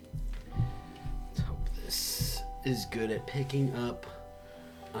is good at picking up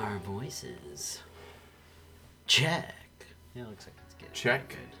our voices. Check. Yeah, it looks like it's good.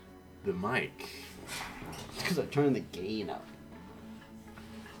 Check the mic. It's because I turned the gain up.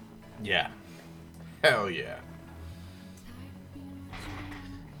 Yeah. Hell yeah.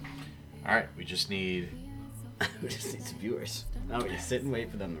 Alright, we just need... We just need some viewers. Now we just sit and wait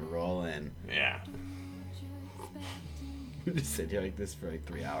for them to roll in. Yeah. We just sit here like this for like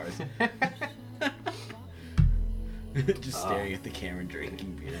 3 hours. Just staring at the camera,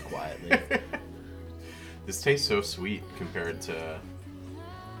 drinking beer quietly. This tastes so sweet compared to...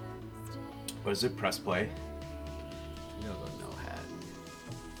 What is it? Press play? No hat.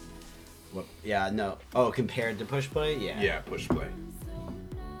 What? Yeah, no. Oh, compared to push play? Yeah. Yeah, push play. Oh,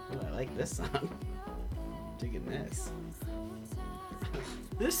 I like this song. I'm digging this.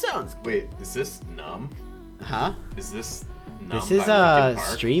 This sounds... Wait, is this Numb? Huh? Is this Numb This is by Linkin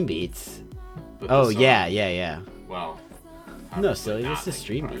Park? Stream Beats. But Oh, the song- yeah. Well... No, obviously silly. not This is Linkin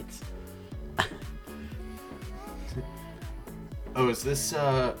Stream Park. Beats. Oh, is this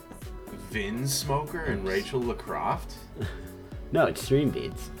Vin Smoker and Rachel LaCroft? No, it's Stream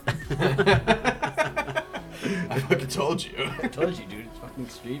Beats. I fucking told you. I told you, dude. It's fucking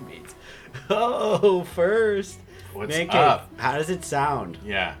Stream Beats. Oh, first. What's Man Cave, up? how does it sound?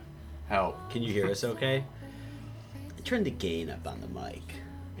 Yeah. Help. Can you hear us okay? I turned the gain up on the mic.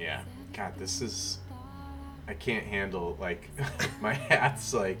 Yeah. God, this is... I can't handle, like... my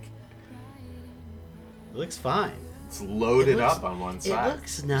hat's, like... It looks fine. It's loaded It looks- up on one It side.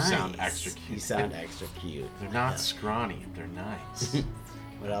 looks nice. You sound extra cute. You sound extra cute. They're not scrawny. They're nice.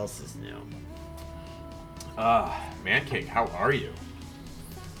 What else is new? Man Cake, how are you?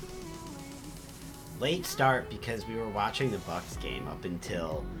 Late start because we were watching the Bucks game up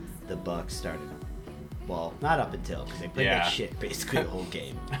until the Bucks started. Well, not up until, because they played Yeah. like shit basically the whole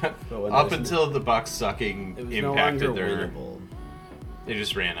game. But when Up there was until the Bucks sucking it was no impacted longer their... winnable. They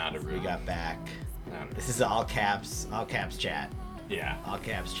just ran out of We room. got back. I don't know. This is all caps chat. Yeah. All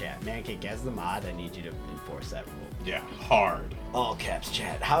caps chat. Man Cake, as the mod, I need you to enforce that rule. Yeah. Hard. All caps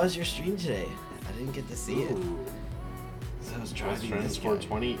chat. How was your stream today? I didn't get to see it. Ooh. I was Best driving Friends this guy.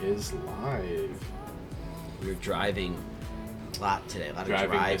 420 is live. We were driving a lot today. A lot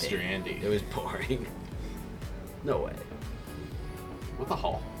Driving of driving. Mr. Andy. It was boring. No way. What the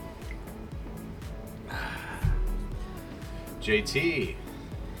hell? JT.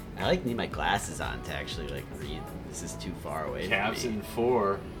 I like need my glasses on to actually like read. This is too far away. Cavs from me. in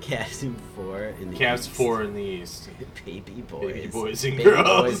 4. Cavs in 4 in the Cavs East. 4 in the East. Baby boys. Baby boys and Baby girls.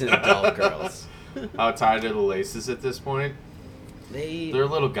 boys and adult girls. How tight are the laces at this point? They're a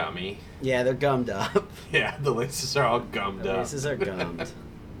little gummy. yeah, they're gummed up. Yeah, the laces are all gummed The up. laces are gummed.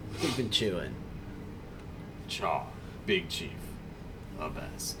 We've been chewing. Chaw. Big Chief. The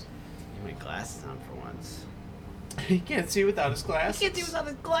best. Need my glasses on for once. He can't see without his glasses. Can't do without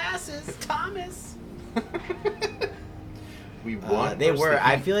his glasses, Thomas. We won. They versus were. the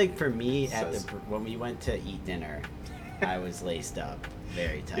I Heat. feel like for me Says- when we went to eat dinner, I was laced up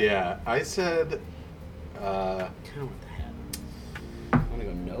very tight. Yeah, I said. Kind of with the hat. I want to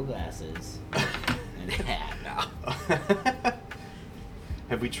go no glasses and hat now.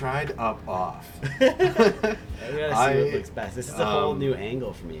 Have we tried up off? I gotta see what looks best. This is a whole um, new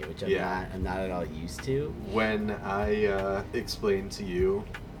angle for me, which yeah. I'm not at all used to. When I explained to you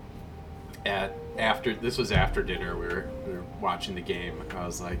after dinner, we were watching the game. I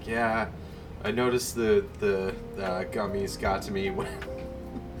was like, yeah, I noticed the gummies got to me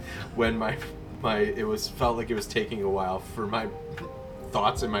when my felt like it was taking a while for my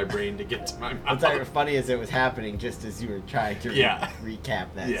thoughts in my brain to get to my mouth. What's funny is it was happening just as you were trying to recap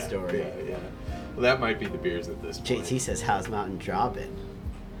that story. Yeah. Well, that might be the beers at this point. JT says, "How's Mountain Dropping?"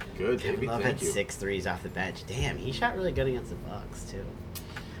 Good, Kevin baby, Love thank had you. 6 threes off the bench. Damn, he shot really good against the Bucks too.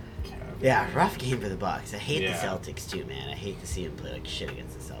 Kevin. Yeah, rough game for the Bucks. I hate Yeah. the Celtics too, man. I hate to see them play like shit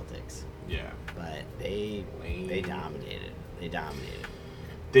against the Celtics. Yeah. But they dominated. They dominated.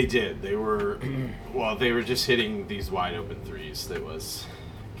 They did. They were, well, they were just hitting these wide open threes. That was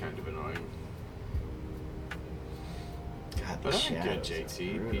kind of annoying. God, But the I'm good, shadows are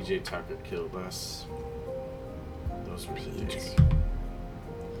JT. brutal. PJ Tucker killed us. Those were the days.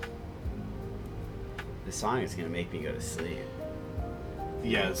 This song is gonna make me go to sleep.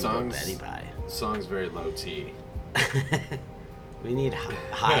 Yeah, the Betty Pie. song's very low T. We need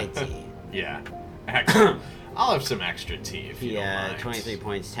high T. Yeah. Actually, I'll have some extra tea if you don't Yeah, mind. 23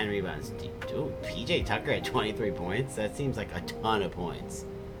 points, 10 rebounds. Dude, PJ Tucker at 23 points? That seems like a ton of points.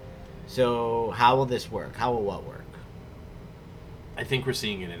 So, how will this work? How will what work? I think we're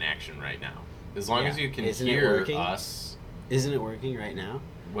seeing it in action right now. As long Yeah. as you can Isn't it hear working? us. Isn't it working right now?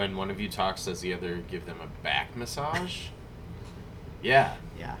 when one of you talks, does the other give them a back massage? Yeah.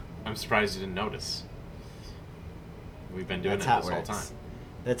 Yeah. I'm surprised you didn't notice. We've been doing That's it how this it whole works. time.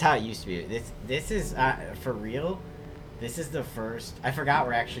 That's how it used to be. This is for real. This is the first. I forgot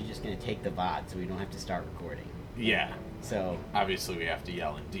we're actually just gonna take the VOD, so we don't have to start recording. Yeah. So Obviously, we have to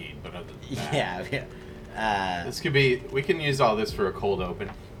yell Indeed, but other than that, yeah. this could be. We can use all this for a cold open.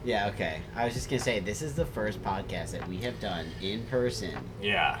 Yeah. Okay. I was just gonna say this is the first podcast that we have done in person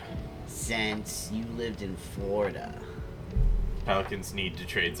Yeah. since you lived in Florida. Pelicans need to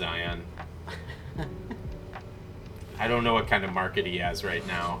trade Zion. I don't know what kind of market he has right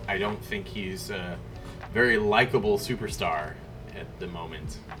now. I don't think he's a very likable superstar at the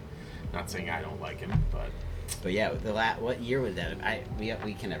moment. Not saying I don't like him, but But yeah, what year was that?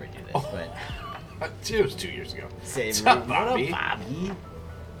 We can never do this, but it was 2 years ago. same What's up, what up, Bobby? Bobby?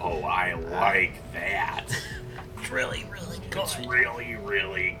 Oh, I like that. It's really, really good. It's really,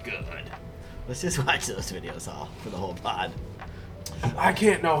 really good. Let's just watch those videos all for the whole pod. I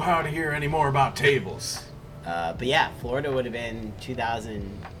can't know how to hear any more about tables. But yeah, Florida would have been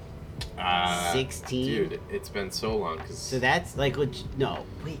 2016. 16. Dude, it's been so long. So that's like, no,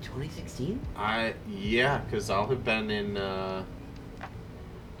 wait, 2016? Yeah, because I'll have been in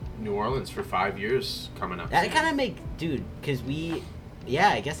New Orleans for 5 years coming up. That kind of dude, because yeah,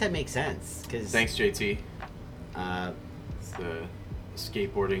 I guess that makes sense. Cause, Thanks, JT. It's the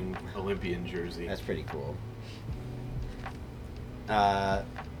skateboarding Olympian jersey. That's pretty cool. Yeah,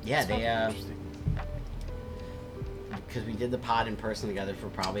 Interesting. because we did the pod in person together for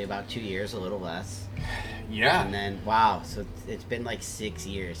probably about 2 years, a little less. Yeah. And then, wow, so it's been like 6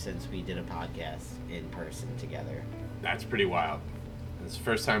 years since we did a podcast in person together. That's pretty wild. It's the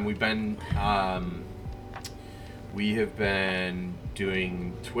first time we've been, we have been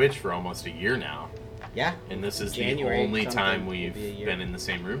doing Twitch for almost a year now. Yeah. And this is January the only something time will we've be a year. been in the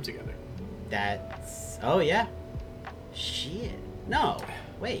same room together. Oh, yeah. Shit. No,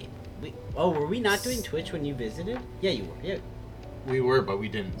 wait. Were we not doing Twitch when you visited? Yeah, you were. Yeah. We were, but we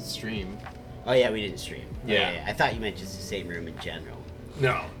didn't stream. Oh, yeah, we didn't stream. Yeah. I thought you meant just the same room in general.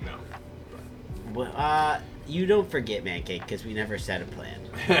 No. Well, you don't forget, Mancake, because we never set a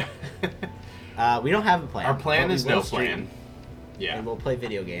plan. We don't have a plan. Our plan but we is will no stream, plan. Yeah. And we'll play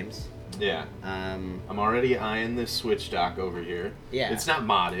video games. Yeah. I'm already eyeing this Switch dock over here. Yeah. It's not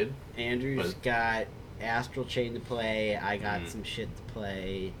modded. Andrew's But- got Astral Chain to play. I got some shit to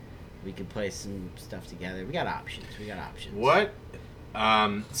play. We could play some stuff together. We got options. What?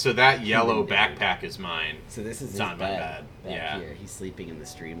 So that yellow Human being. backpack is mine. So this is It's his on my bed bed. back Yeah. here. He's sleeping in the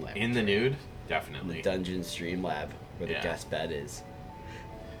stream lab. In the nude? In Definitely. the dungeon stream lab where the Yeah. guest bed is.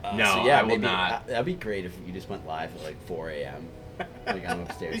 No, yeah, I will maybe, not. That'd be great if you just went live at like 4 a.m. Like I'm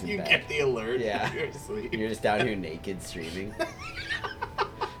upstairs in You bed. get the alert. Yeah. You're asleep. You're just down here naked streaming.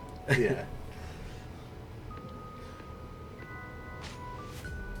 Yeah.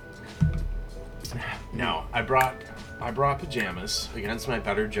 No, I brought pajamas against my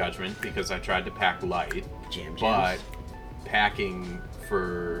better judgment because I tried to pack light, Jam but jams. packing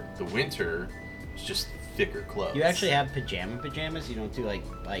for the winter is just thicker clothes. You actually have pajamas? You don't do like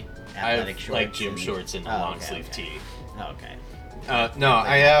I athletic have shorts? like gym shorts and a long okay, sleeve okay. tee. Oh, okay. No,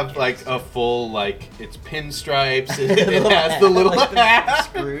 I have like a full it's pinstripes. It has the little Like the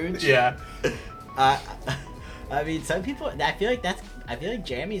Scrooge? Yeah. I mean, some people. I feel like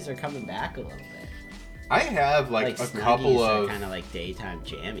jammies are coming back a little bit. I have like a couple of kind of like daytime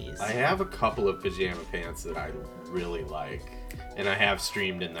jammies. I have a couple of pajama pants that I really like, and I have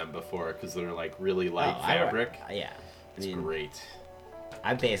streamed in them before because they're like really light fabric. Yeah, It's great.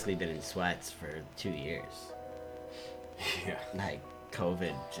 I've basically been in sweats for 2 years. Yeah. Like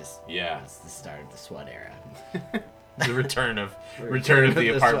COVID just was the start of the sweat era. The return of of the the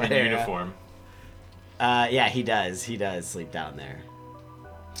apartment sweat era. uniform. Yeah, he does. He does sleep down there.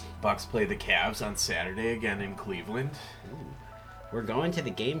 Bucks play the Cavs on Saturday again in Cleveland. We're going to the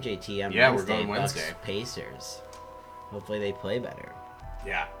game, JT. On Yeah, Wednesday, we're going Wednesday. Bucks Pacers. Hopefully they play better.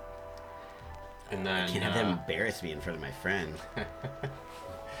 Yeah. And then I can't have them embarrass me in front of my friend.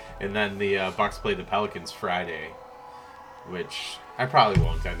 and then the Bucks play the Pelicans Friday, which I probably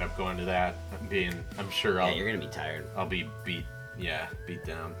won't end up going to that. I'm sure You're gonna be tired. I'll be beat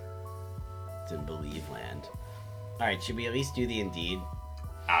down. It's in Believe land. All right, should we at least do the Indeed?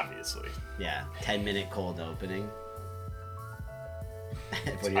 Obviously. Yeah, 10-minute cold opening.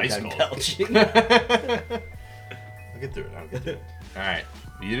 When you're Ice done cold. belching. I'll get through it. All right,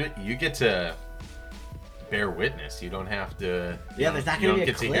 you get to bear witness. You don't have to. Yeah, there's not going to be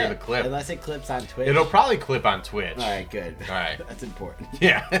a clip. To hear the clip unless it clips on Twitch. It'll probably clip on Twitch. All right, good. All right, that's important.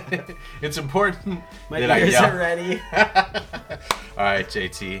 Yeah, it's important. My that ears I are ready. All right,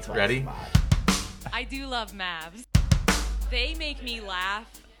 JT, ready? I do love Mavs. They make me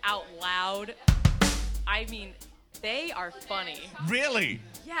laugh out loud. I mean, they are funny. Really?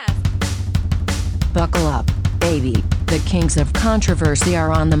 Yes. Buckle up, baby. The kings of controversy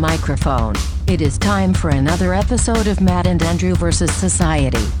are on the microphone. It is time for another episode of Matt and Andrew versus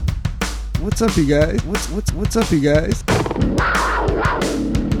Society. What's up, you guys? What's up, you guys?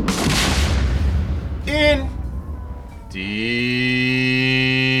 Indeed.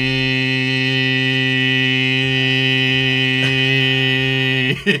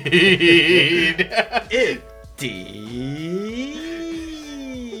 Dude,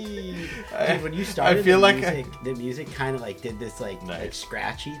 when you started, I feel the music kind of like did this like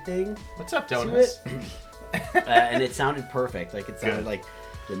scratchy thing. What's up, Donuts? And it sounded perfect. Like it sounded like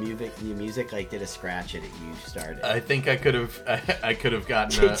the music like did a scratch in it. You started. I think I could have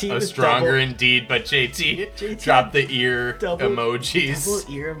gotten a stronger Indeed, but JT dropped the ear emojis. Double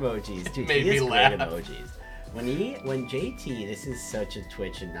ear emojis, dude. Made me laugh. Emojis. When JT, this is such a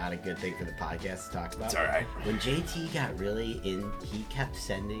Twitch and not a good thing for the podcast to talk about. It's all right. When JT got really he kept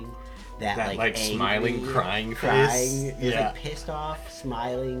sending that like angry, smiling, crying face. It was like pissed off,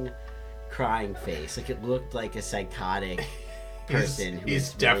 smiling, crying face. Like it looked like a psychotic person.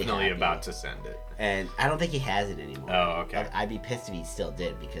 He's definitely really about to send it. And I don't think he has it anymore. Oh, okay. I'd be pissed if he still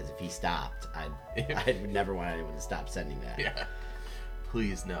did, because if he stopped, I would never want anyone to stop sending that. Yeah.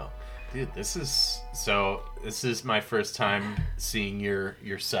 Please no. Dude, this is my first time seeing your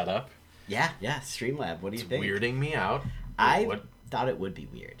setup. Yeah, Streamlab. What do you think? It's weirding me out. I thought it would be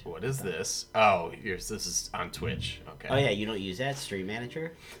weird. What is this? Oh, this is on Twitch. Okay. Oh yeah, you don't use that Stream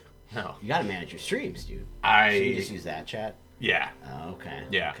Manager? No. You gotta manage your streams, dude. So you just use that chat? Yeah. Oh, okay.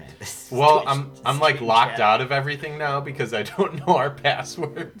 Yeah. Okay. Well, I'm like locked out of everything now because I don't know our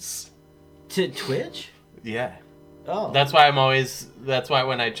passwords. To Twitch? Yeah. Oh. That's why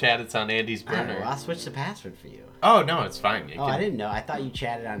when I chat, it's on Andy's burner. I'll switch the password for you. Oh, no, it's fine. I didn't know. I thought you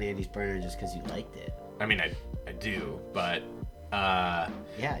chatted on Andy's burner just because you liked it. I mean, I do, but... Yeah.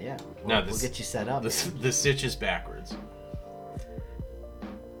 We'll get you set up. The stitch is backwards.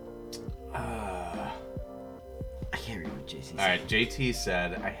 I can't remember what JC said. Alright, JT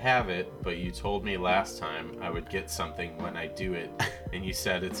said, I have it, but you told me last time I would get something when I do it, and you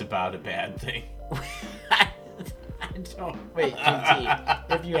said it's about a bad thing. I don't. Wait,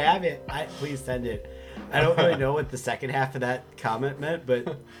 JT, if you have it, please send it. I don't really know what the second half of that comment meant,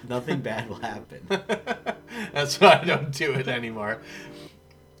 but nothing bad will happen. That's why I don't do it anymore.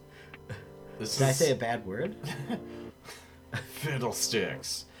 Did I say a bad word?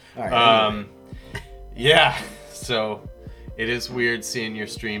 Fiddlesticks. All right. Anyway. Yeah. So it is weird seeing your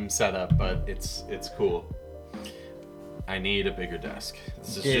stream setup, but it's cool. I need a bigger desk.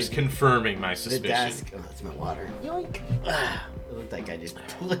 This is just confirming my suspicion. The desk. Oh, that's my water. Yoink. It looked like I just.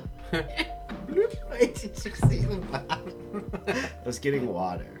 Wait, did you see the bottom? I was getting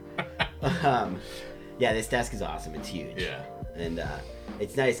water. Yeah, this desk is awesome. It's huge. Yeah. And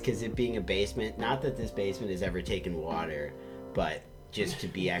it's nice because it being a basement, not that this basement has ever taken water, but just to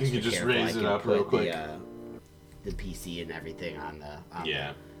be extra you can just careful, raise it up real quick. The PC and everything on the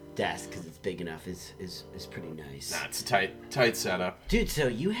desk, because it's big enough, is pretty nice. Nah, it's a tight setup. Dude, so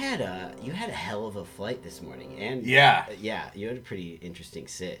you had a hell of a flight this morning, and you had a pretty interesting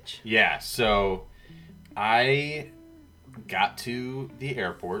sitch. Yeah, so I got to the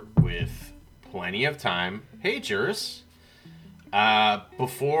airport with plenty of time. Hey, Juris.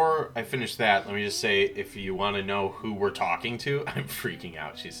 Before I finish that, let me just say, if you want to know who we're talking to, I'm freaking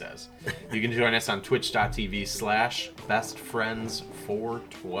out, she says. You can join us on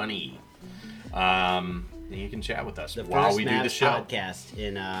twitch.tv/bestfriends420. And you can chat with us while we do the show. Podcast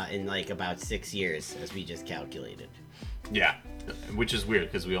in like about 6 years, as we just calculated. Yeah, which is weird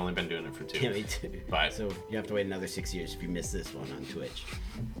because we've only been doing it for 2. Yeah, me too. But so you have to wait another 6 years if you miss this one on Twitch.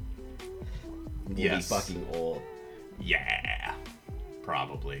 We'll be fucking old. Yeah,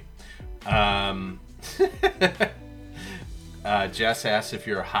 probably. Jess asks if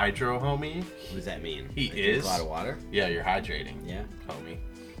you're a hydro homie. What does that mean? He like is. Drink a lot of water? Yeah, you're hydrating. Yeah. Homie.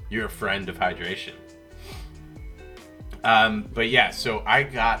 You're a friend of hydration. But yeah, so I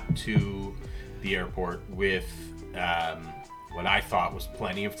got to the airport with what I thought was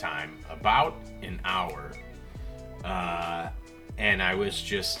plenty of time, about an hour. And I was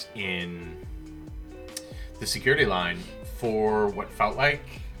just in the security line for what felt like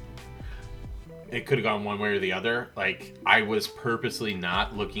it could have gone one way or the other. Like, I was purposely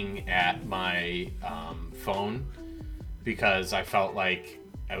not looking at my phone because I felt like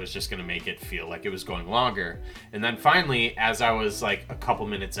I was just going to make it feel like it was going longer. And then finally, as I was like a couple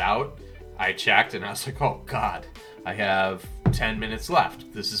minutes out, I checked and I was like, oh God, I have 10 minutes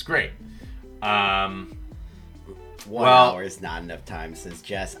left. This is great. 1 hour is not enough time, says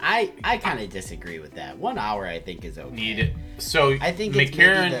Jess. I kind of disagree with that. 1 hour, I think, is okay. Need it. So I think it's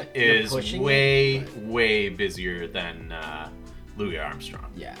McCarron you're is pushing way busier than Louis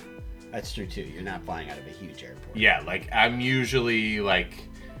Armstrong. Yeah, that's true too. You're not flying out of a huge airport. Yeah, like I'm usually like,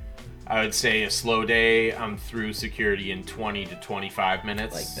 I would say a slow day, I'm through security in 20 to 25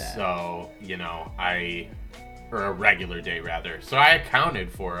 minutes. Like that. So, you know, or a regular day rather. So I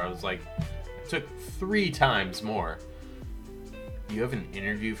accounted for, I was like, it took 3 times more. You have an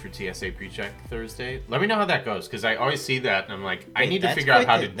interview for TSA PreCheck Thursday? Let me know how that goes, because I always see that and I'm like, I need to figure out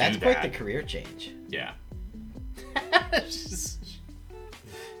how to do that. That's quite the career change. Yeah.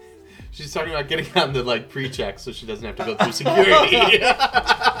 She's talking about getting on the like pre-check so she doesn't have to go through security.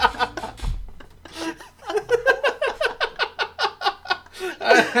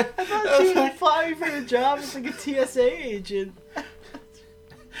 I thought she was applying for a job as like a TSA agent.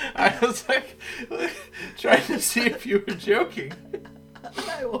 I was like trying to see if you were joking.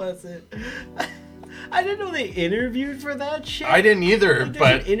 I wasn't. I didn't know they interviewed for that shit. I didn't either, like,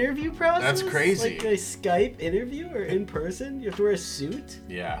 but an interview process. that's crazy. Like a Skype interview or in person, you have to wear a suit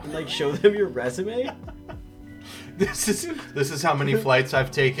yeah. and like show them your resume. This is how many flights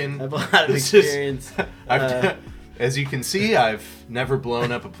I've taken. I have a lot of This experience. As you can see, I've never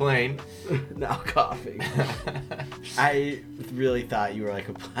blown up a plane. Now coughing. I really thought you were like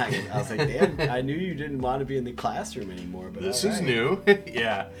applying. I was like, damn, I knew you didn't want to be in the classroom anymore. But This all is right. new.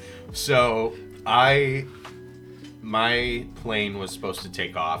 Yeah. So my plane was supposed to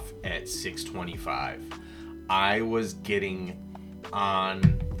take off at 6:25. I was getting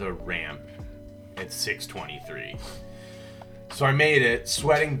on the ramp at 6:23. So I made it,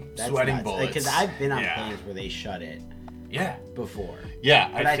 sweating bullets. Because I've been on Yeah. planes where they shut it Yeah. before. Yeah,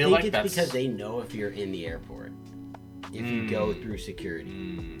 But I I feel think like it's that's because they know if you're in the airport. If you go through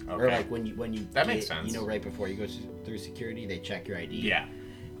security. Or okay. like when you That makes sense. You know, right before you go through security, they check your ID. Yeah.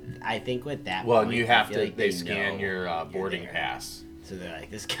 I think with that Well, point, you I have feel to. like they know scan your you're boarding there. pass. So they're like,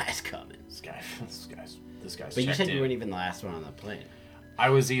 this guy's coming. This guy's. But you checked said you in. weren't even the last one on the plane. I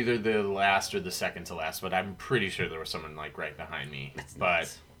was either the last or the second to last, but I'm pretty sure there was someone like right behind me. That's but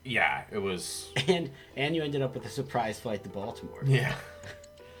nuts. yeah, it was. And you ended up with a surprise flight to Baltimore. Yeah.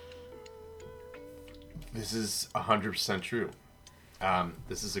 This is 100% true.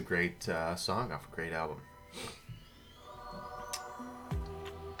 This is a great song off a great album.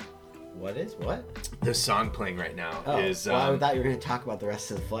 What? This song playing right now Oh, is. well, I thought you were going to talk about the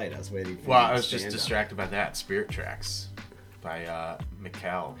rest of the flight. I was waiting for Well, you to I was just stand up. distracted by that. Spirit Tracks by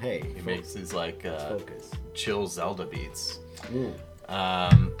Mikkel. Hey, he makes these like Focus. chill Zelda beats. Mm.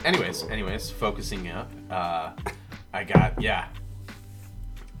 Anyways, focusing up. I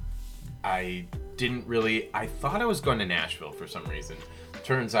thought I was going to Nashville for some reason.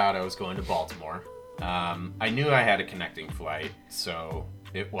 Turns out I was going to Baltimore. I knew I had a connecting flight, so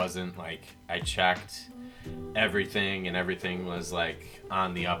it wasn't like I checked everything and everything was like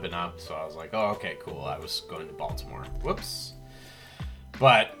on the up and up. So I was like, oh, okay, cool. I was going to Baltimore. Whoops.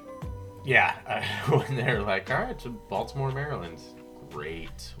 But yeah, when they're like, all right, to Baltimore, Maryland.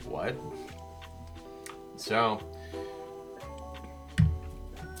 Great. What? So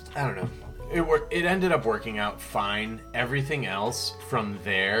I don't know. It ended up working out fine. Everything else from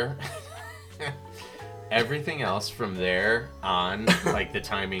there on, like the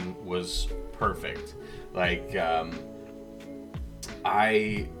timing was perfect. Like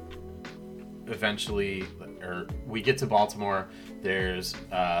we get to Baltimore. There's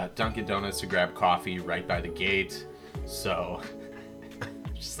Dunkin' Donuts to grab coffee right by the gate. So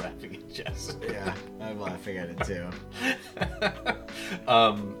just laughing at Jess. Yeah, I'm laughing at it too.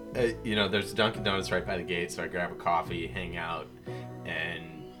 There's Dunkin' Donuts right by the gate, so I grab a coffee, hang out, and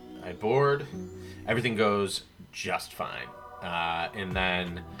I board. Everything goes just fine. And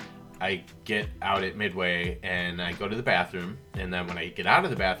then I get out at Midway, and I go to the bathroom, and then when I get out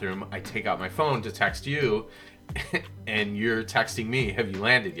of the bathroom, I take out my phone to text you, and you're texting me, have you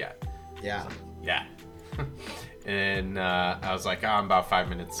landed yet? Yeah. Yeah. And I was like, I'm about 5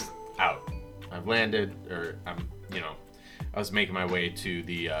 minutes out. I've landed, or I was making my way to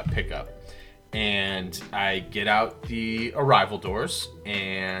the pickup. And I get out the arrival doors,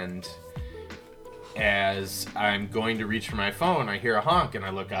 and as I'm going to reach for my phone, I hear a honk, and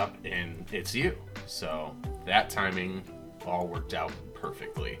I look up, and it's you. So that timing all worked out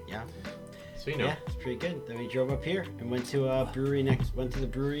perfectly. Yeah. So you know. Yeah, it's pretty good. Then we drove up here and went to a brewery went to the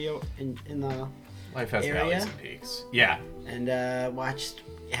brewery in the Life has area. valleys and peaks. Yeah. and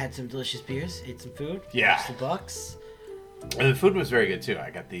had some delicious beers, ate some food. Yeah. Watched the Bucks. And the food was very good too. I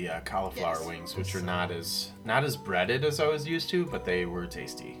got the cauliflower Yes. wings, which are not as breaded as I was used to, but they were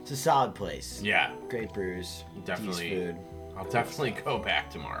tasty. It's a solid place. Yeah, Great brews. definitely. Decent food. I'll definitely go back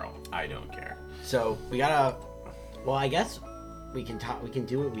tomorrow. I don't care. So we gotta. Well, I guess we can talk. We can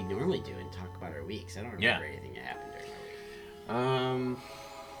do what we normally do and talk about our weeks. I don't remember anything that happened during our week.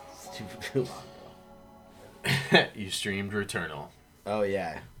 It's too long. You streamed Returnal. Oh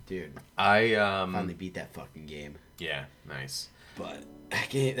yeah, dude. I Finally beat that fucking game. Yeah, nice. But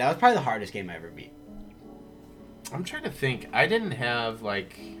that was probably the hardest game I ever beat. I'm trying to think. I didn't have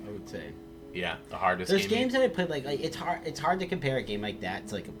like I would say. the hardest. There's game games that I played like it's hard to compare a game like that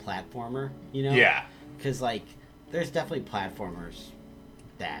to like a platformer, you know? Yeah. Because like there's definitely platformers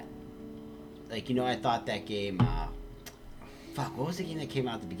that like I thought that game what was the game that came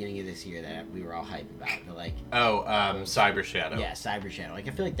out at the beginning of this year that we were all hyped about? Cyber Shadow. Yeah, Cyber Shadow. Like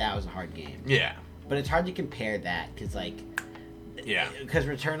I feel like that was a hard game. Yeah. But it's hard to compare that because because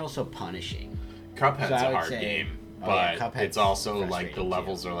Returnal's so punishing. Cuphead's So I a would hard say- game, oh, yeah, but Cuphead's it's also like the frustrating,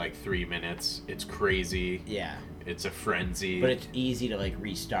 levels too. are like 3 minutes. It's crazy. Yeah. It's a frenzy. But it's easy to like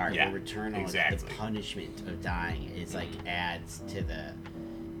restart. Yeah, Where Returnal, exactly. the punishment of dying is like adds to the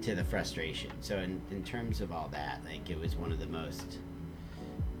frustration. So in terms of all that, like it was one of the most.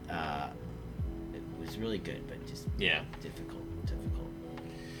 It was really good, but just difficult.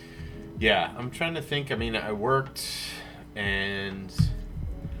 Yeah, I'm trying to think. I mean, I worked and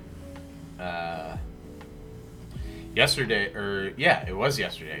it was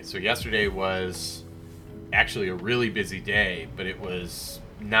yesterday. So yesterday was actually a really busy day, but it was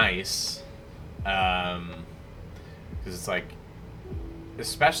nice because it's like,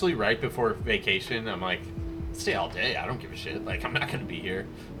 especially right before vacation, I'm like, stay all day. I don't give a shit. Like, I'm not gonna be here.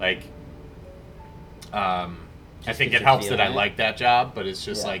 Like, I think 'cause it you're helps that I feeling it? like that job, but it's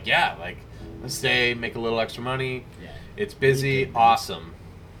just Yeah. like let's stay, make a little extra money. Yeah. It's busy, Really good. awesome.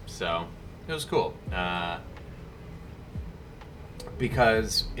 So it was cool.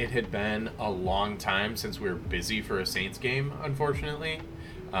 Because it had been a long time since we were busy for a Saints game, unfortunately.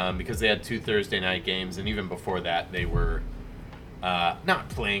 Because they had 2 Thursday night games, and even before that, they were not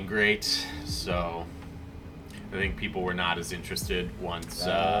playing great. So I think people were not as interested once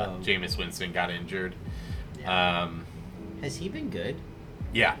Jameis Winston got injured. Has he been good?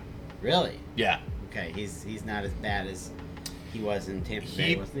 Yeah. Really? Yeah. Okay, he's not as bad as he was in Tampa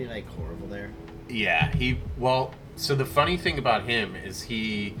Bay. Wasn't he like horrible there? Yeah. So the funny thing about him is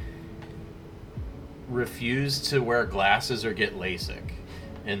he refused to wear glasses or get LASIK.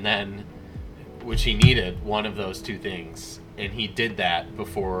 And then, which he needed, one of those two things. And he did that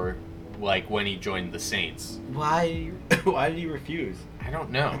before, like, when he joined the Saints. Why did he refuse? I don't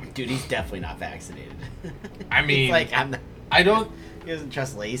know. Dude, he's definitely not vaccinated. I mean, he's like, I don't he doesn't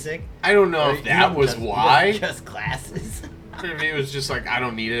trust LASIK. I don't know Or if he that doesn't was trust- He why. doesn't trust glasses. Maybe it was just like, I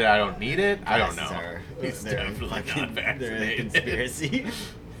don't need it, I don't need it. I don't know. He's They're definitely fucking- not They're a vaccinated. conspiracy.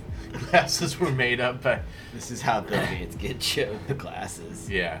 Glasses were made up by... This is how Bill Gates gets showed the glasses.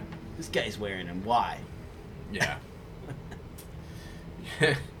 Yeah. This guy's wearing them. Why? Yeah.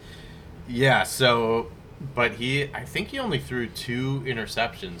 Yeah, so... But I think he only threw 2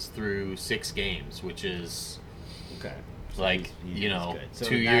 interceptions through 6 games, which is... Okay. Like, He's you know, good. So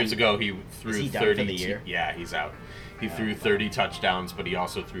 2 now- years ago he threw Is he done 30... for the year? Yeah, he's out. He threw 30 touchdowns, but he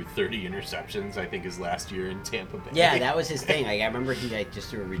also threw 30 interceptions, I think, his last year in Tampa Bay. Yeah, that was his thing. Like, I remember he like just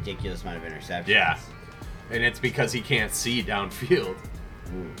threw a ridiculous amount of interceptions. Yeah. And it's because he can't see downfield.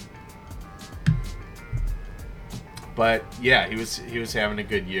 But yeah, he was having a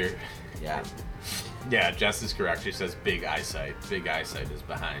good year. Yeah. Yeah, Jess is correct. She says big eyesight. Big eyesight is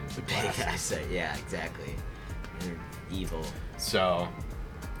behind the Big glasses. eyesight. Yeah, exactly. They're evil. So,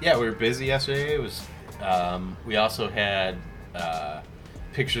 yeah, we were busy yesterday. It was. We also had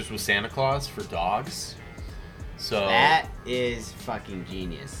pictures with Santa Claus for dogs. So That is fucking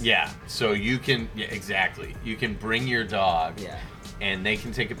genius. yeah, so you can exactly. You can bring your dog. Yeah. And they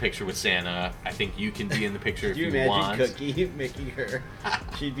can take a picture with Santa. I think you can be in the picture if Could you you imagine want. Cookie making her?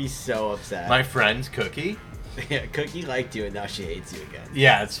 She'd be so upset. My friend Cookie. Yeah, Cookie liked you and now she hates you again.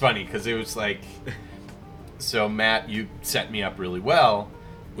 Yeah, it's funny because it was like, so Matt, you set me up really well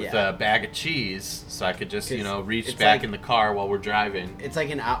with Yeah. a bag of cheese, so I could just reach it's back like- in the car while we're driving. It's like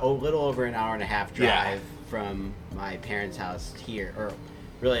a little over an hour and a half drive Yeah. from my parents' house here, or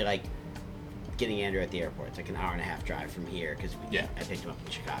really like getting Andrew at the airport. It's like an hour and a half drive from here because I picked him up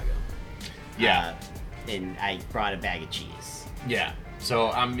in Chicago. Yeah, And I brought a bag of cheese. yeah,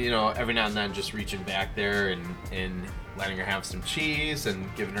 So I'm, every now and then just reaching back there and letting her have some cheese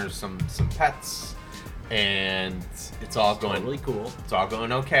and giving her some pets, and it's all going really cool. It's all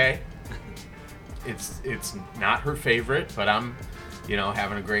going okay. It's not her favorite, but I'm,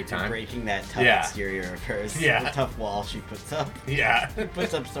 having a great time. Breaking that tough exterior of hers. Yeah. The tough wall she puts up. Yeah. She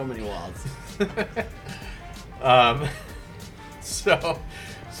puts up so many walls. So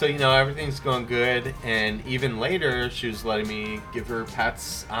everything's going good, and even later she was letting me give her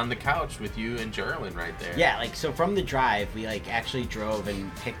pets on the couch with you and Geraldine right there. Yeah, so from the drive, we actually drove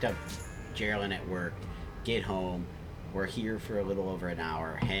and picked up Geraldine at work, get home, we're here for a little over an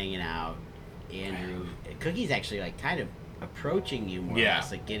hour, hanging out. Andrew, Cookie's actually kind of approaching you more or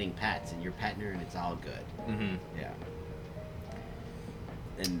less, getting pets, and you're petting her, and it's all good. Mm-hmm. Yeah.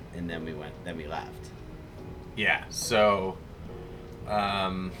 And then we left. Yeah, so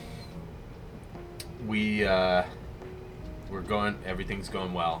we're going, everything's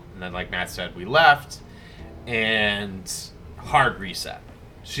going well, and then like Matt said, we left, and hard reset.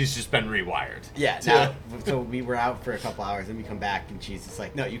 She's just been rewired. Yeah, so we were out for a couple hours, and we come back, and she's just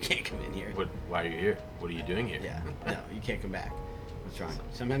like, no, you can't come in here. Why are you here? What are you doing here? Yeah, no, you can't come back. What's wrong?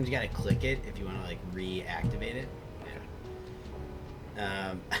 Sometimes you gotta click it if you want to reactivate it.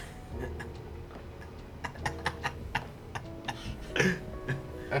 Yeah.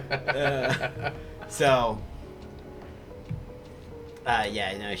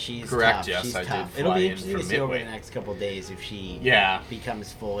 She's correct. Tough. Yes, she's I tough. did. It'll fly be in interesting to from see over Midway. the next couple of days if she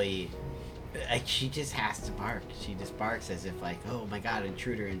becomes fully. She just has to bark. She just barks as if oh my god,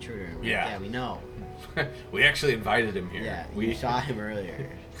 intruder. And yeah, we know. We actually invited him here. Yeah, we saw him earlier.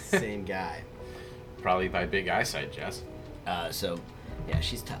 Same guy. Probably by big eyesight, Jess.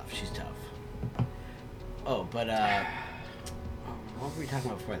 She's tough. She's tough. Oh, but what were we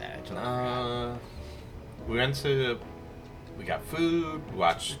talking about before that? We got food,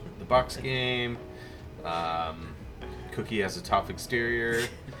 watched the Bucks game. Cookie has a tough exterior,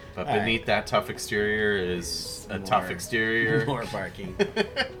 but beneath that tough exterior is a tough exterior. More barking.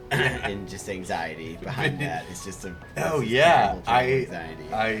 And just anxiety behind that. It's just a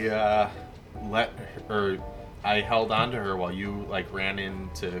anxiety. I held on to her while you ran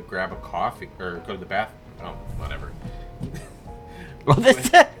in to grab a coffee or go to the bathroom. Oh, whatever. Well, that's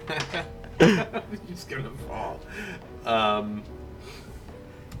it. He's gonna fall.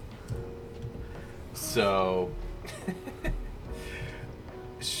 So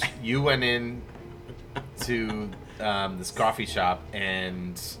you went in to this coffee shop,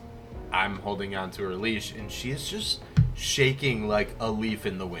 and I'm holding on to her leash, and she is just shaking like a leaf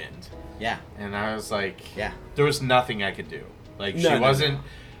in the wind. Yeah. And I was like, yeah. There was nothing I could do. She wasn't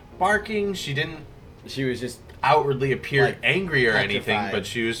barking. She didn't. She was just outwardly appear angry or anything, but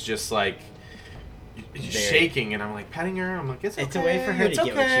she was just shaking, and I'm petting her. I'm like, it's okay. It's a way for her to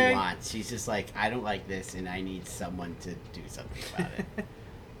get what she wants. She's just I don't like this, and I need someone to do something about it.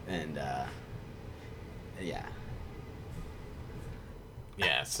 And yeah.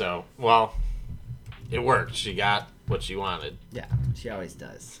 Yeah. So it worked. She got what she wanted. Yeah, she always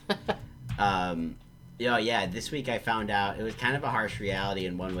does. This week I found out it was kind of a harsh reality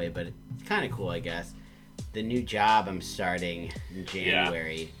in one way, but it's kind of cool, I guess. The new job I'm starting in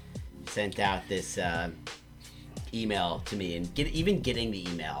January sent out this email to me, and getting the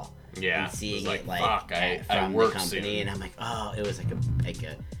email and seeing it from the company, soon. And I'm like, oh, it was like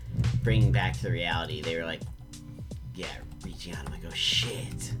a bringing back to the reality. They were reaching out. I'm like, oh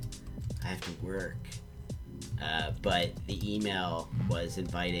shit, I have to work. But the email was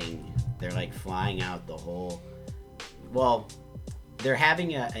inviting. They're flying out the whole. Well, they're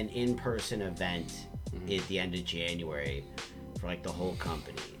having an in-person event at the end of January for the whole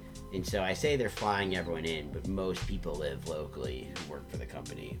company. And so I say they're flying everyone in, but most people live locally who work for the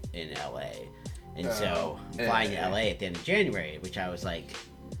company in LA. And so I'm flying to LA at the end of January, which I was like,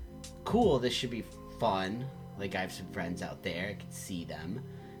 cool, this should be fun. I have some friends out there, I can see them.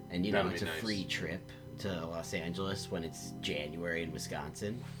 And it's a free trip to Los Angeles when it's January in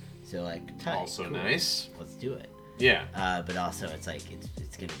Wisconsin. So tight, also cool. Nice. Let's do it. Yeah. But also it's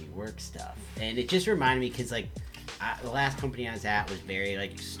it's gonna be work stuff, and it just reminded me because the last company I was at was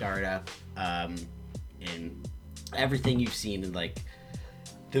very startup, and everything you've seen in the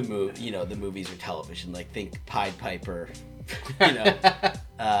movies or television, think Pied Piper, and I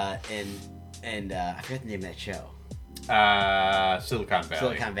forgot the name of that show. Silicon Valley.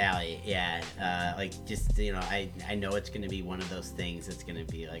 Silicon Valley, yeah. I know it's gonna be one of those things that's gonna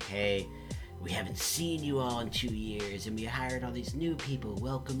be hey, we haven't seen you all in 2 years, and we hired all these new people.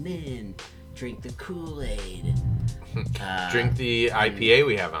 Welcome in. Drink the Kool-Aid. Drink the IPA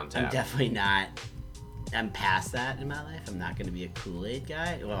we have on tap. I'm definitely not I'm past that in my life. I'm not going to be a Kool-Aid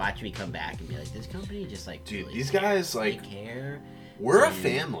guy. Well, watch me come back and be like, this company just like, dude, really these guys like care. We're a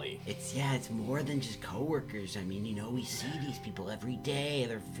family. It's more than just coworkers. I mean, we see these people every day.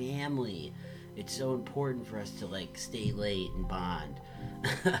 They're family. It's so important for us to like stay late and bond.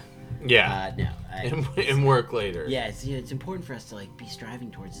 Yeah. And work later. Yeah, it's important for us to like be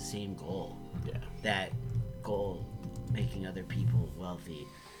striving towards the same goal. Yeah. That goal, making other people wealthy.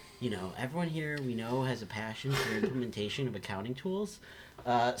 Everyone here we know has a passion for implementation of accounting tools.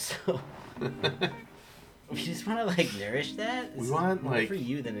 So we just want to like nourish that. It's more for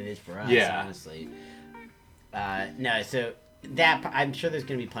you than it is for us. Yeah. Honestly. No. So that I'm sure there's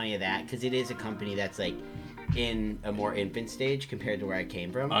going to be plenty of that because it is a company that's like in a more infant stage compared to where I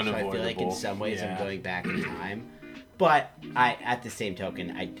came from. So I feel like in some ways I'm going back in time. But at the same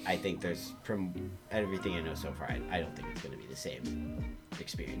token, I think there's, from everything I know so far, I don't think it's going to be the same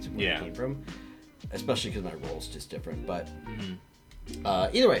experience of where I came from. Especially because my role's just different. But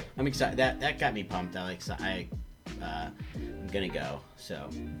either way, I'm excited. That got me pumped. I'm going to go. So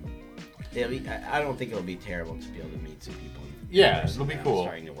I don't think it'll be terrible to be able to meet some people. Yeah, it'll be cool.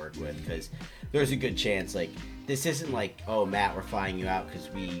 Starting to work with, because there's a good chance, like, this isn't like, oh, Matt, we're flying you out because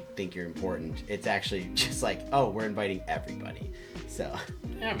we think you're important. It's actually just like, oh, we're inviting everybody. So,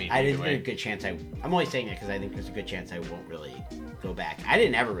 I mean, I think there's a good chance I'm only saying that because I think there's a good chance I won't really go back. I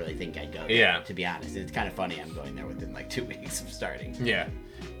didn't ever really think I'd go there, to be honest. It's kind of funny I'm going there within like 2 weeks of starting. Yeah.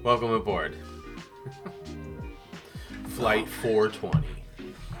 Welcome aboard. Flight 420.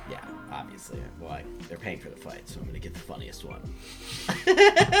 Yeah, obviously. Well, they're paying for the flight, so I'm going to get the funniest one.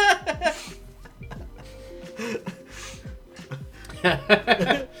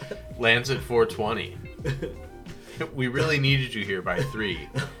 Lands at 4:20. We really needed you here by 3.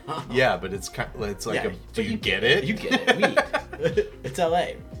 Yeah, but it's like do you get it? You get it. It's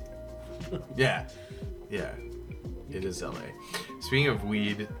LA. Yeah. It is LA. Speaking of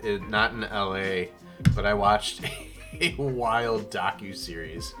weed, not in LA, but I watched a wild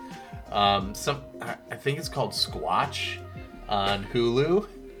docu-series. I think it's called Squatch on Hulu.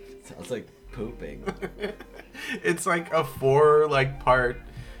 Sounds like pooping. It's like a 4 part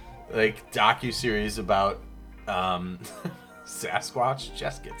docu-series about Sasquatch.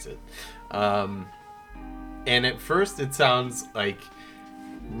 Jess gets it. And at first it sounds like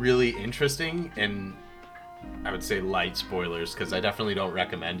really interesting, and I would say light spoilers because I definitely don't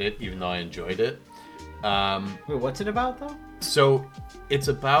recommend it, even though I enjoyed it. Wait, what's it about though? So it's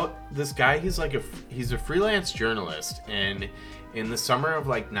about this guy. He's a freelance journalist, and in the summer of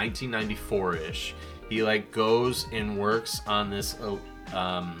 1994-ish, he goes and works on this.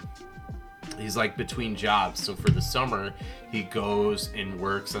 He's between jobs. So for the summer, he goes and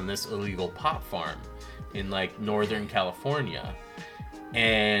works on this illegal pot farm in Northern California,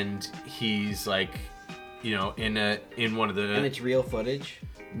 and he's in one of the. And it's real footage.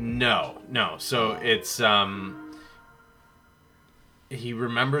 No. So it's he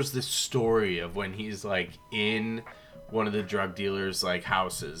remembers this story of when he's in one of the drug dealers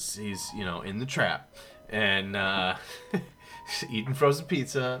houses. He's in the trap and eating frozen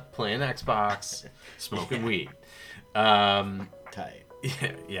pizza, playing Xbox, smoking weed. Tight.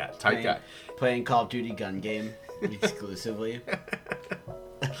 Yeah, tight guy. Playing Call of Duty gun game exclusively.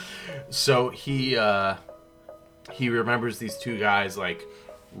 So he remembers these 2 guys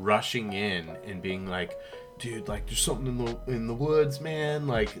rushing in and being like, dude, there's something in the woods, man.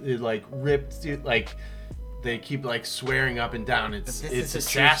 It ripped, dude. They keep swearing up and down. It's a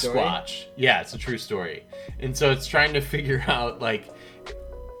Sasquatch. Yeah, it's a true story. And so it's trying to figure out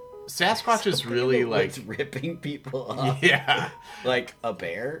Sasquatch is really ripping people up. Yeah, like a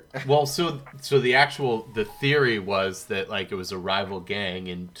bear. Well, so the theory was that it was a rival gang,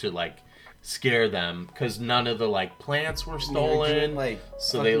 and to scare them because none of the plants were stolen. Doing,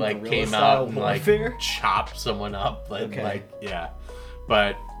 so they came out and chopped someone up. Okay. Yeah,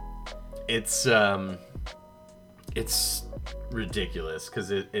 but it's ridiculous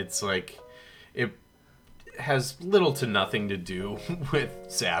because it's it has little to nothing to do with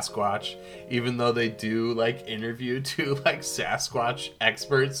Sasquatch, even though they do interview 2 Sasquatch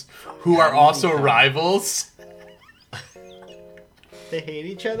experts who are also rivals. They hate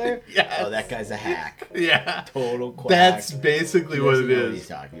each other? Yes. Oh, that guy's a hack. Yeah. Total quack. That's basically what it is. What he's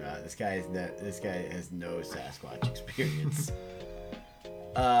talking about. This guy has no Sasquatch experience.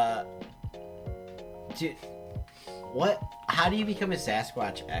 Dude, what? How do you become a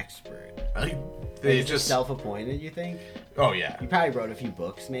Sasquatch expert? They just self-appointed, you think? Oh yeah. You probably wrote a few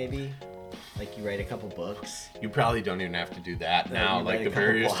books, maybe. You write a couple books. You probably don't even have to do that now. The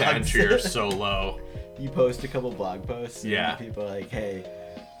barriers to entry are so low. You post a couple blog posts. Yeah. And people are like, hey.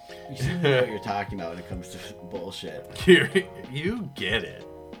 You seem to know what you're talking about when it comes to bullshit. You get it.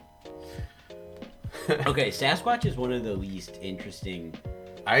 Okay, Sasquatch is one of the least interesting.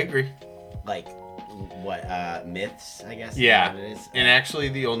 I agree. Like, what myths? I guess. Yeah, it is. And actually,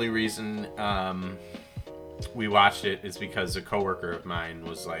 the only reason we watched it is because a coworker of mine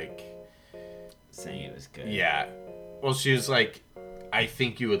was like saying it was good. Yeah. Well, she was like, I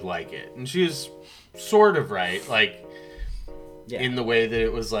think you would like it, and she was sort of right. Like, in the way that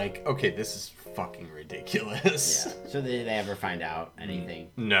it was like, okay, this is fucking ridiculous. Yeah. So did they ever find out anything?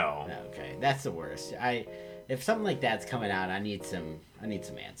 No. Okay, that's the worst. If something like that's coming out, I need some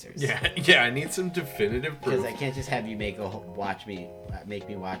answers. Yeah, I need some definitive proof. Because I can't just have you make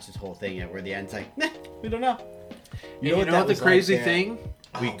me watch this whole thing where the end's like, nah, we don't know. You know what the crazy thing?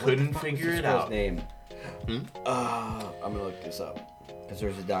 We couldn't figure it out. Name? I'm gonna look this up because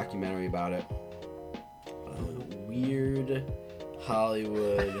there's a documentary about it. Weird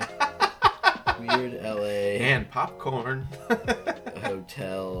Hollywood, weird LA, and popcorn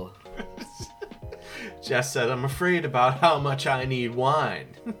hotel. Jess said, "I'm afraid about how much I need wine."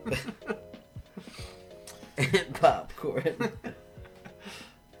 Popcorn.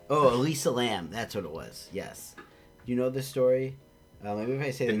 Oh, Elisa Lam. That's what it was. Yes. You know the story? Maybe if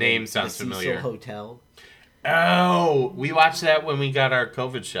I say the name sounds familiar. Cecil Hotel. Oh, we watched that when we got our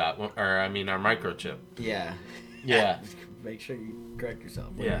COVID shot, our microchip. Yeah. Yeah. Make sure you correct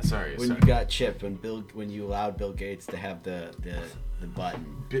yourself. When you got chipped, when you allowed Bill Gates to have the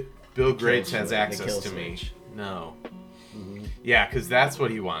button. Bill Gates has access to me. No. Mm-hmm. Yeah, because that's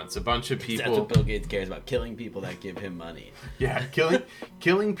what he wants. A bunch of people. That's what Bill Gates cares about: killing people that give him money. Yeah,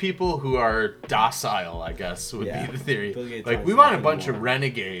 killing people who are docile. I guess would be the theory. Bill Gates like we want a bunch of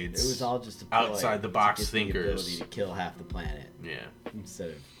renegades. It was all just outside the box thinkers. The ability to kill half the planet. Yeah. Instead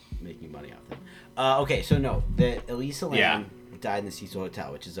of making money off them. Okay, so no, the Elisa Lam died in the Cecil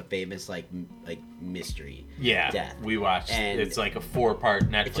Hotel, which is a famous like mystery. Death. We watched. And it's like a 4-part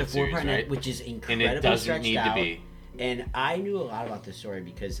Netflix It's a 4-part series, right? Which is incredibly and it doesn't stretched need out. to be. And I knew a lot about this story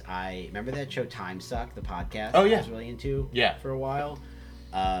because I remember that show Time Suck, the podcast. Oh yeah, I was really into. Yeah. For a while.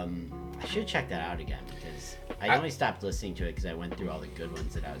 I should check that out again because I only stopped listening to it because I went through all the good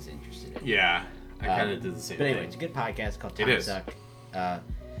ones that I was interested in. Yeah, I kind of did the same. But anyway, thing. it's a good podcast called Time Suck.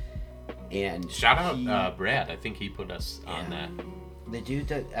 And shout out Brad. I think he put us on that. The dude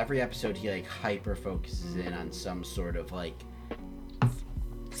that every episode he like hyper focuses in on some sort of like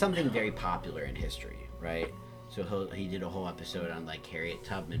something very popular in history, right? So he did a whole episode on like Harriet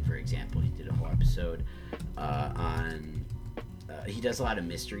Tubman, for example. He did a whole episode on. He does a lot of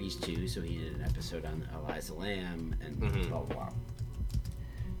mysteries too. So he did an episode on Elisa Lam and blah blah blah.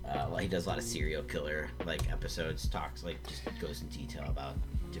 Well, he does a lot of serial killer like episodes. Talks like just goes in detail about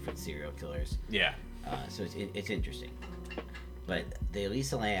different serial killers. Yeah. So it's interesting. But the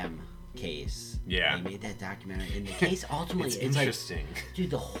Elisa Lam case, they made that documentary, and the case ultimately it's interesting. Like, dude,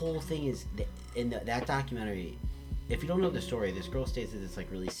 the whole thing is in that documentary. If you don't know the story, this girl stays at this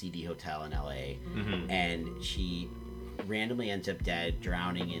like really seedy hotel in LA, and she randomly ends up dead,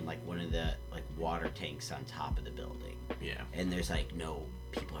 drowning in like one of the like water tanks on top of the building. Yeah. And there's like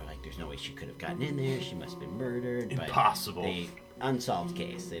people are like, there's no way she could have gotten in there. She must have been murdered. Impossible. But unsolved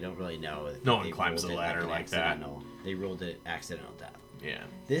case. They don't really know. No one climbs the ladder like that. They ruled it accidental death. Yeah.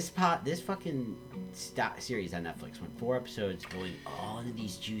 This fucking series on Netflix went 4 episodes going all into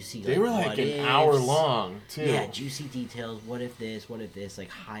these juicy. They were like an hour long too. Yeah, juicy details. What if this? What if this?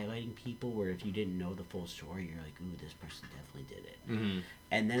 Like highlighting people where if you didn't know the full story, you're like, ooh, this person definitely did it. Mm-hmm.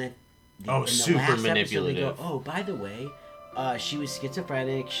 And then in super the last manipulative. Episode, they go, oh, by the way. She was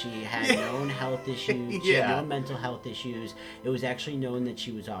schizophrenic. She had known health issues. She had known mental health issues. It was actually known that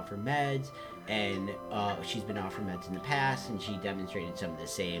she was off her meds, and she's been off her meds in the past. And she demonstrated some of the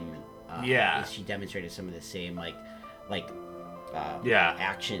same. She demonstrated some of the same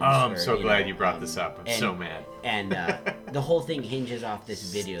actions. Oh, I'm so glad you brought this up. I'm so mad. And the whole thing hinges off this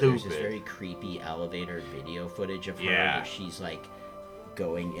video. There's this very creepy elevator video footage of her where she's like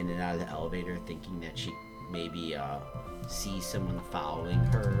going in and out of the elevator, thinking that she maybe see someone following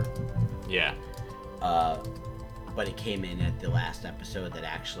her. Yeah. But it came in at the last episode that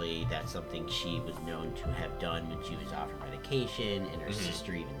actually that's something she was known to have done when she was off her medication, and her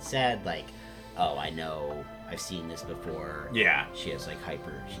sister even said like, oh, I know, I've seen this before. Yeah. She gets like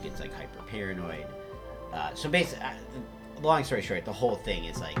hyper paranoid. So basically, long story short, the whole thing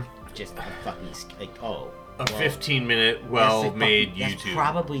is like just a fucking a 15-minute well-made YouTube. That's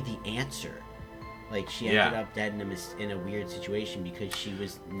probably the answer. Like, she ended up dead in a weird situation because she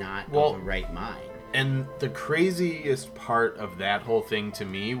was not of the right mind. And the craziest part of that whole thing to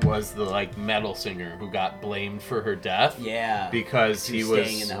me was the like metal singer who got blamed for her death. Yeah. Because he was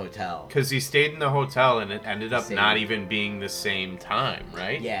staying in the hotel. Because he stayed in the hotel and it ended up not even being the same time,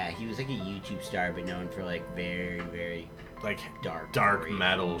 right? Yeah, he was like a YouTube star, but known for like very, very like dark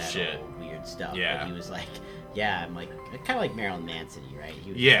metal shit, weird stuff. Yeah. But he was like, yeah, I'm like kind of like Marilyn Manson, right?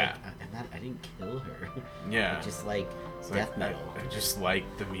 He was yeah. Like, I didn't kill her. Yeah. I just like it's death metal. I just like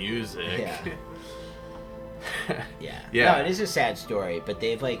the music. Yeah. Yeah. Yeah. No, it is a sad story, but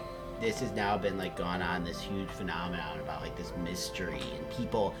they've like this has now been like gone on this huge phenomenon about like this mystery and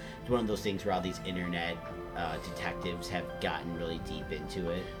people. It's one of those things where all these internet detectives have gotten really deep into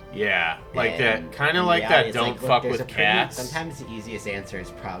it. Yeah, like and that kind of like that. Don't like, fuck with cats. Sometimes the easiest answer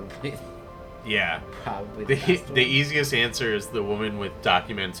is probably. Yeah. Probably the easiest answer is the woman with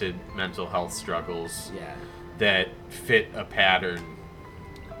documented mental health struggles. Yeah. That fit a pattern.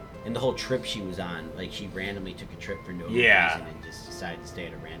 And the whole trip she was on, like she randomly took a trip for no reason and just decided to stay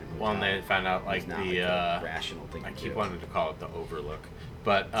at a random hotel. Well, and they found out like not the like a rational thing. I keep wanting to call it the Overlook,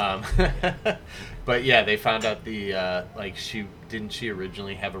 but but yeah, they found out the like she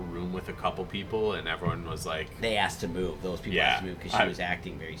originally have a room with a couple people, and everyone was like they asked to move. Those people asked to move because she was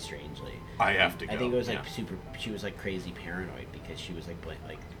acting very strangely. I have to go. I think it was like super. She was like crazy paranoid because she was like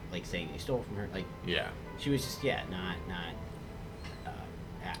saying they stole from her. Like she was just not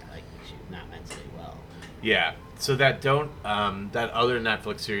like she was not mentally well. Yeah. So that that other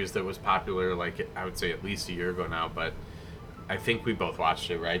Netflix series that was popular, like I would say at least a year ago now, but I think we both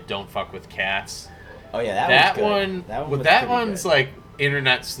watched it, right? Don't Fuck with Cats. Oh yeah, that one's like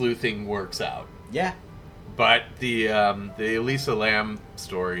internet sleuthing works out. Yeah. But the Elisa Lam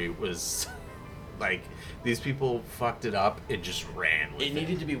story was like these people fucked it up and just ran with it. It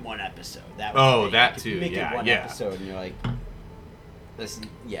needed to be one episode. That was that too. You make it one episode and you're like, listen,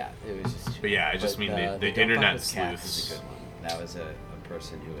 it was just. But yeah, I just mean the internet sleuths. Was a good one. That was a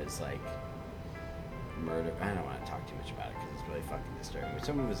person who was like murder. I don't want to talk too much about it because it's really fucking disturbing. But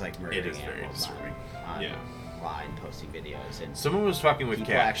someone was like murdering. It is very disturbing. Online posting videos and someone was fucking with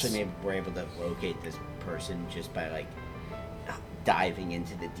people cats. Actually were able to locate this person just by like diving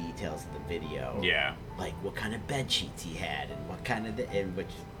into the details of the video. Yeah. Like what kind of bed sheets he had and what kind of and which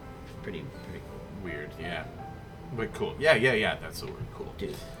is pretty cool. Weird, yeah. But cool. Yeah, that's the word, cool.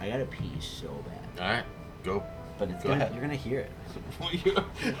 Dude, I gotta pee so bad. Alright, go. But you're gonna hear it.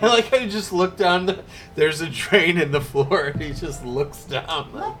 I like how you just look down there's a drain in the floor and he just looks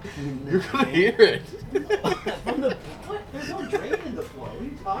down. Like, you're gonna hear it. What? There's no drain in the floor. What are you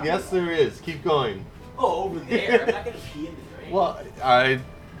talking about? Yes, there is. Keep going. Oh, over there. I'm not gonna pee in the drain. Well,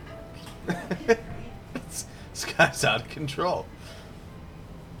 this guy's out of control.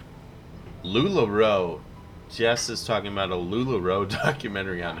 LuLaRoe. Jess is talking about a LuLaRoe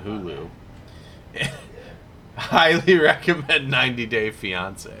documentary on Hulu. Highly recommend 90 Day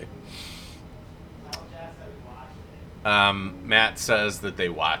Fiancé. Matt says that they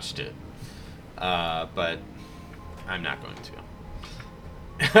watched it, but I'm not going to.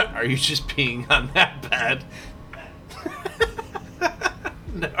 Are you just peeing on that bed?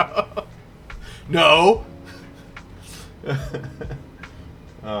 No.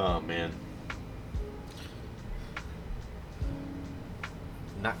 Oh man.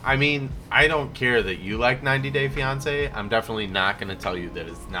 I mean, I don't care that you like 90 Day Fiancé. I'm definitely not going to tell you that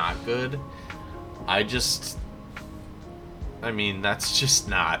it's not good. I mean, that's just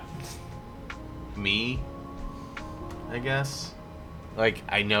not me, I guess. Like,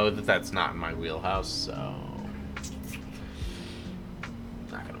 I know that that's not in my wheelhouse, so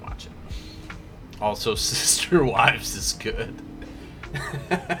not going to watch it. Also, Sister Wives is good.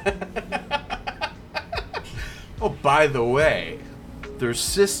 Oh, by the way, there's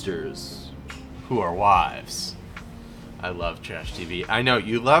sisters who are wives. I love trash TV. I know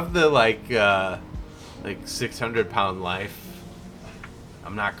you love the like 600-pound life.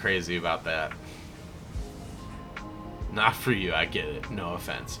 I'm not crazy about that. Not for you, I get it. No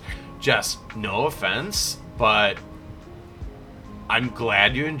offense. Just no offense, but I'm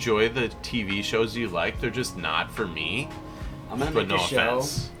glad you enjoy the TV shows you like. They're just not for me. I'm gonna make a show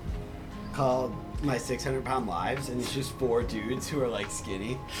called My 600-Pound Lives, and it's just 4 dudes who are like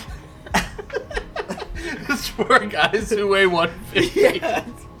skinny. It's 4 guys who weigh 150. Yeah,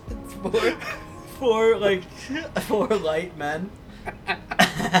 it's 4 light men.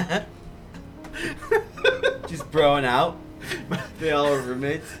 Just broing out. They all are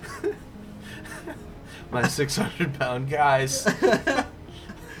roommates. My 600-pound guys. It's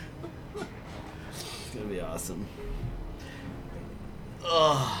gonna be awesome.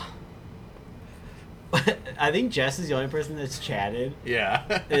 Ugh. I think Jess is the only person that's chatted.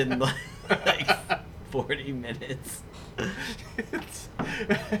 Yeah. In like 40 minutes.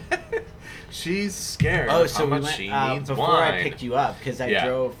 She's scared. Oh, so how we much went she needs before wine. I picked you up because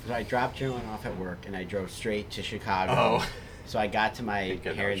Yeah. I dropped Jerlyn off at work and I drove straight to Chicago. Oh. So I got to my think I know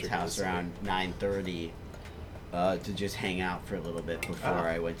what parents' you're gonna house say. around 9:30 to just hang out for a little bit before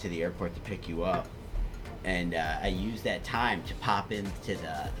I went to the airport to pick you up. And I used that time to pop into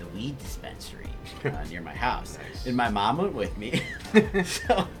the weed dispensary near my house. Nice. And my mom went with me.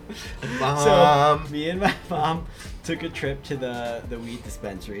 so Mom. me and my mom took a trip to the weed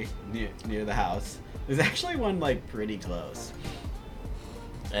dispensary near the house. There's actually one like pretty close.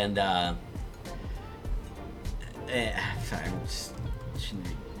 And sorry, I'm just shouldn't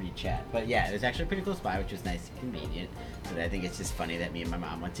read chat. But yeah, it was actually pretty close by, which was nice and convenient. But I think it's just funny that me and my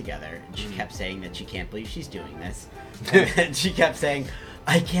mom went together, and she kept saying that she can't believe she's doing this. And then she kept saying,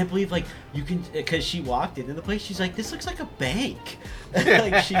 I can't believe, like, you can, because she walked into the place, she's like, this looks like a bank.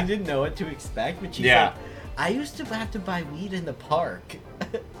 Like, she didn't know what to expect, but she's like, I used to have to buy weed in the park.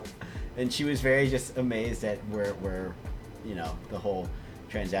 And she was very just amazed at where you know, the whole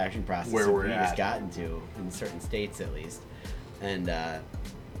transaction process Where of we're weed has at. gotten to, in certain states at least. And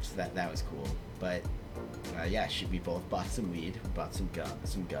so that was cool. But yeah, we both bought some weed, we bought some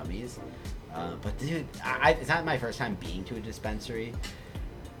gummies. But dude, it's not my first time being to a dispensary,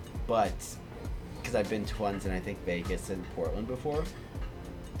 but because I've been to ones in I think Vegas and Portland before.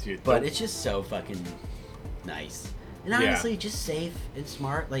 Dude, But it's just so fucking nice. And honestly, just safe and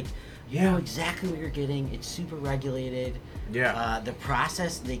smart. Like, you know exactly what you're getting. It's super regulated. Yeah. The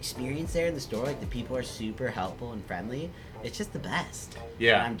process, the experience there in the store, like the people are super helpful and friendly. It's just the best.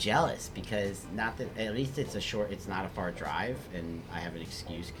 Yeah. And I'm jealous because at least it's not a far drive, and I have an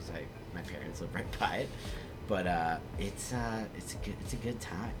excuse because my parents live right by it. But it's a good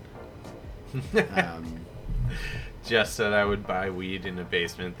time. Jess said I would buy weed in a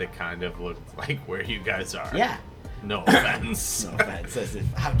basement that kind of looked like where you guys are. Yeah. No offense. No offense. As if,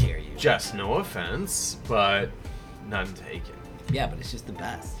 how dare you? Just no offense, but none taken. Yeah, but it's just the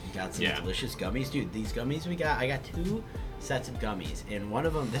best. You got some delicious gummies. Dude, these gummies I got 2 sets of gummies. And one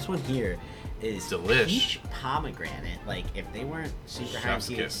of them, this one here, is Delish. peach pomegranate. Like, if they weren't super high in Chef's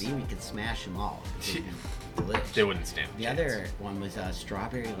kiss. THC, we could smash them all. They'd be delish. They wouldn't stand a The chance. other one was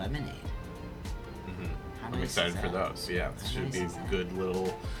strawberry lemonade. How I'm nice excited is for that? those. Yeah, this How should nice be a is that? good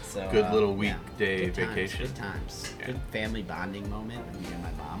little So, weekday good times, vacation. Good times. Yeah. Good family bonding moment with me and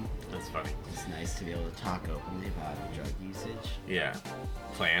my mom. That's funny. It's nice to be able to talk openly about drug usage. Yeah.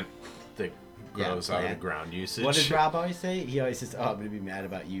 Plant that grows out of the plant. ground usage. What does Rob always say? He always says, "Oh, I'm gonna be mad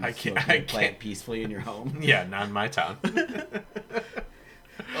about you smoking a plant peacefully in your home." Yeah, not in my town.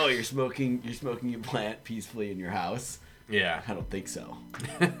 Oh, you're smoking a plant peacefully in your house? Yeah. I don't think so.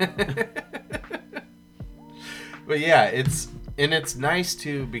 But yeah, it's nice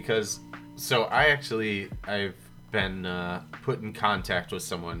too because I've been put in contact with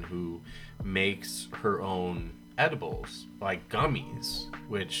someone who makes her own edibles, like gummies,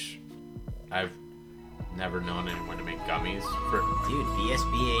 which I've never known anyone to make gummies for. Dude,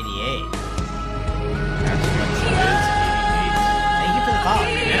 VSB88. That's what it is. Thank you for the follow.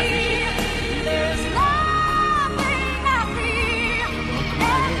 Yeah. I appreciate it.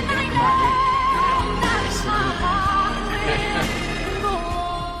 Welcome on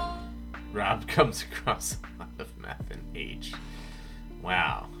in. Rob comes across a lot of meth and H.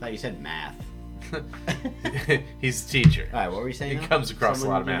 Wow. I thought you said math. He's a teacher. All right, what were you saying? He now? comes across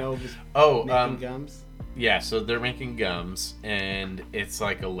Someone a lot of you know math. was Oh, making gums. yeah, so they're making gums, and it's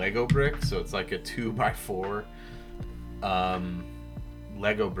like a Lego brick, so it's like a 2x4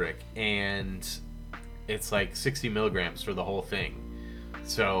 Lego brick, and it's like 60 milligrams for the whole thing.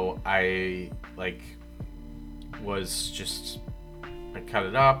 So I cut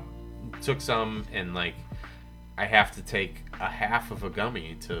it up, took some, and like I have to take a half of a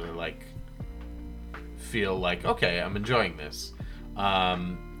gummy to like feel like, okay, I'm enjoying this.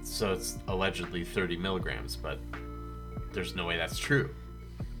 So it's allegedly 30 milligrams, but there's no way that's true.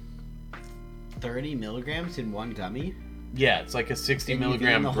 30 milligrams in one gummy? Yeah, it's like a 60 And you've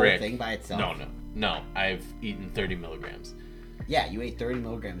milligram eaten the brick. whole thing by itself? No. I've eaten 30 milligrams. Yeah, you ate 30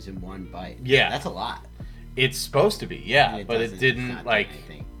 milligrams in one bite. Yeah. That's a lot. It's supposed to be, yeah, And but doesn't- it it's didn't not like. doing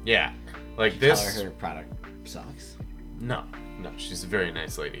anything. Yeah, like Tell this. her product sucks. No, she's a very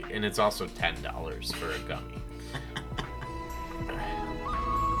nice lady, and it's also $10 for a gummy.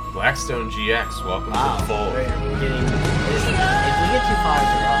 Blackstone GX, welcome to the fold. If we get too far,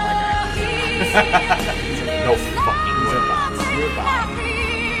 we're all like, No fucking these are way. bots. You're a bot. If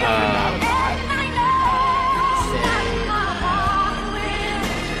you're not a bot,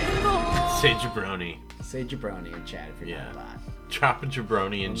 say Say jabroni. Say jabroni in chat if you're not a bot. Drop a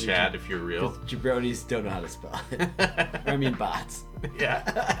jabroni in chat if you're real. Jabronis don't know how to spell it. I mean bots.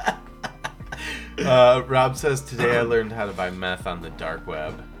 Yeah. Rob says, today I learned how to buy meth on the dark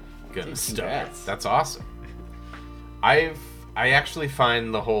web. Gonna start. That's awesome. I actually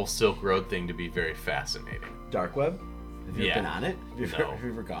find the whole Silk Road thing to be very fascinating. Dark web? Have you ever been on it? Have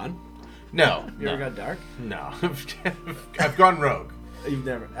you ever gone? No. You ever gone dark? No. I've gone rogue. You've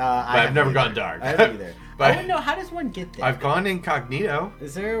never. I've never gone dark. I haven't either. But I wouldn't know, how does one get there? I've gone incognito.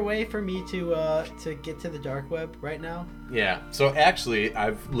 Is there a way for me to get to the dark web right now? Yeah. So actually,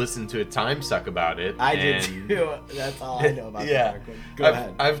 I've listened to a time suck about it. I did too. That's all I know about the dark web. Go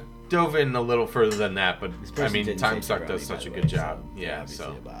ahead. I've dove in a little further than that, but I mean, Time Suck does such a good job. So, yeah.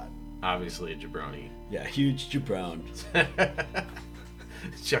 So obviously a jabroni. Yeah, huge jabron.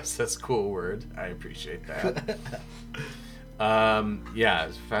 Just as cool word. I appreciate that. Yeah,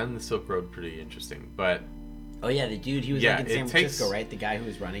 I found the Silk Road pretty interesting, but oh yeah, the dude, he was like in San Francisco, right? The guy who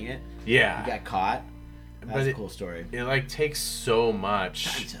was running it. Yeah, he got caught. That's a cool story. It like takes so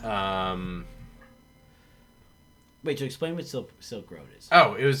much. Wait, to explain what Silk Road is.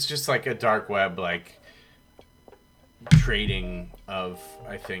 Oh, it was just like a dark web, like trading of,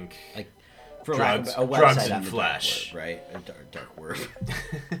 I think, like for drugs, a website drugs and on the flesh, dark web, right? A dark web.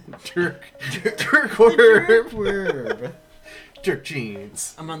 Dirk web. Web. Jerk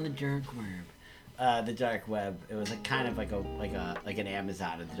jeans. I'm on the dark web. The dark web. It was like kind of like an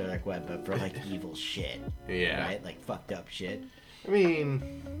Amazon of the dark web, but for like evil shit. Yeah. Right, like fucked up shit. I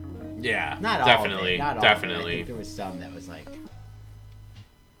mean, yeah, not definitely, all of it, definitely. I think there was some that was like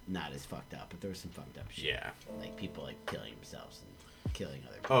not as fucked up, but there was some fucked up shit. Yeah. Like people like killing themselves and killing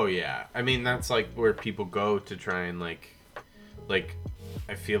other people. Oh yeah, I mean that's like where people go to try and like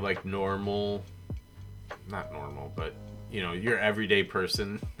I feel like not normal, but you know, your everyday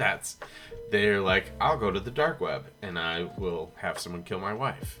person, they're like, I'll go to the dark web and I will have someone kill my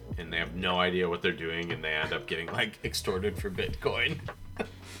wife, and they have no idea what they're doing, and they end up getting like extorted for Bitcoin.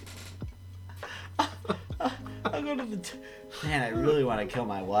 I'll go to the man, I really want to kill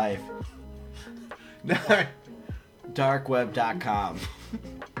my wife. Darkweb.com.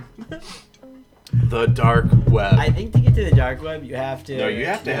 The dark web. I think to get to the dark web, you have to. No, you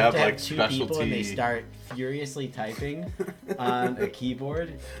have to have like two specialty. people, and they start furiously typing on a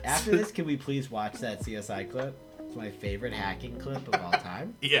keyboard. After this, can we please watch that CSI clip? It's my favorite hacking clip of all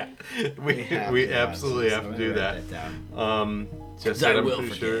time. Yeah, we absolutely have to do that. Just that I'm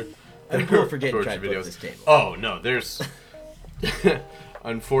pretty sure. I will forget to try to flip this table. Oh no, there's.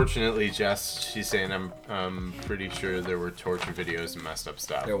 Unfortunately, Jess, she's saying I'm pretty sure there were torture videos and messed up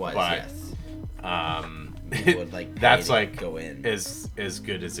stuff. There was, but, yes. Would, like, that's like go in. as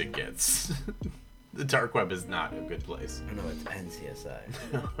good as it gets. The dark web is not a good place. I know it's NCSI.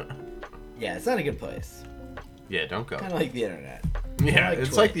 Yeah, it's not a good place. Yeah, don't go. Kind of like the internet. Yeah, like it's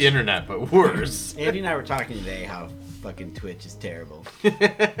Twitch. like the internet, but worse. Andy and I were talking today how fucking Twitch is terrible.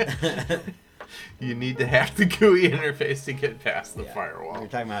 You need to hack the GUI interface to get past the firewall. We were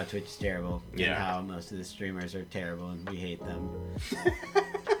talking about how Twitch is terrible. Yeah. And how most of the streamers are terrible and we hate them.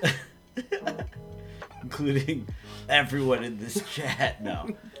 Including everyone in this chat.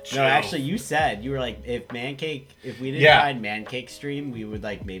 No, actually, you said, you were like, if we didn't find Mancake stream, we would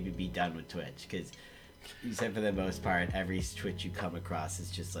like maybe be done with Twitch, because you said for the most part, every Twitch you come across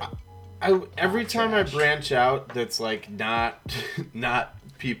is just like. Every time I branch out, that's like not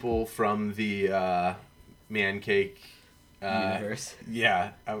people from the Mancake universe.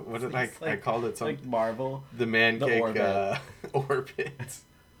 Yeah, what did I called it? Something like Marvel. The Mancake orbit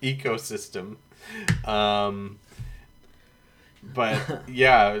ecosystem. But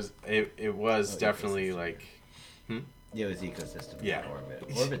yeah, it was definitely ecosystem. Like. Yeah, it was ecosystem. Yeah, orbit.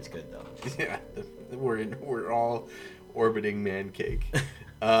 Orbit's good though. Yeah, we're all orbiting Mancake.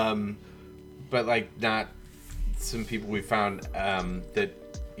 But like not some people we found that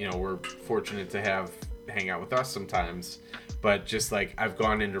we're fortunate to have hang out with us sometimes, but just like I've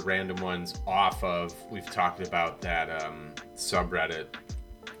gone into random ones off of, we've talked about that subreddit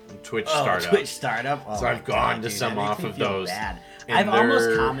Twitch startup. Oh, so I've gone to some off of those. Bad. I've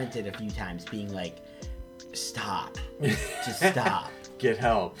almost commented a few times being like, stop, just stop, get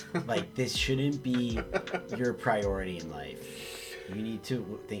help. Like, this shouldn't be your priority in life. You need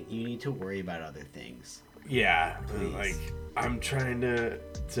to worry about other things. Yeah, please. Like I'm trying to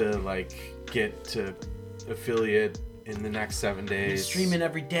like get to affiliate in the next 7 days. I'm streaming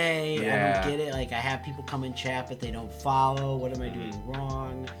every day. Yeah. I don't get it. Like, I have people come in chat, but they don't follow. What am I doing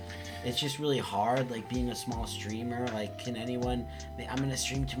wrong? It's just really hard, like, being a small streamer. Like, can anyone... I'm going to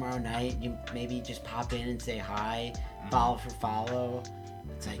stream tomorrow night. You maybe just pop in and say hi. Follow for follow.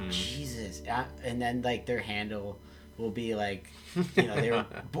 It's like, Jesus. And then, like, their handle will be like, you know, they were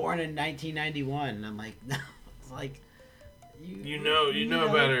born in 1991. And I'm like, no. It's like, you know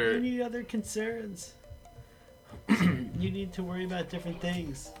better. You need other concerns. You need to worry about different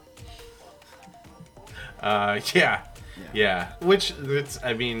things. Yeah. Which,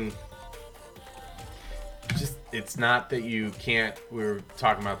 it's not that you can't. We were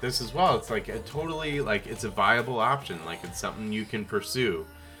talking about this as well. It's like a totally, like, it's a viable option. Like, it's something you can pursue.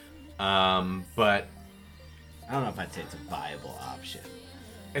 But I don't know if I'd say it's a viable option.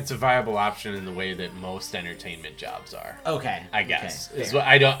 It's a viable option in the way that most entertainment jobs are. Okay. I guess. Okay, Is what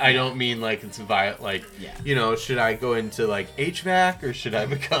I don't mean like it's yeah. You know, should I go into like HVAC or should I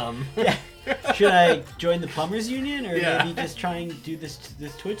become Yeah. Should I join the plumbers union or maybe just try and do this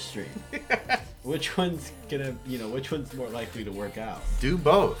Twitch stream? Which one's more likely to work out? Do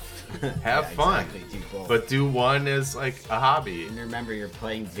both. Have fun. Exactly. Do both. But do one as like a hobby. And remember, you're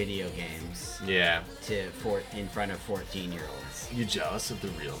playing video games. Yeah. In front of 14-year-olds. You jealous of the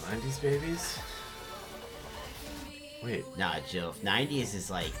real 90s babies? Wait. Nah, Jill. 90s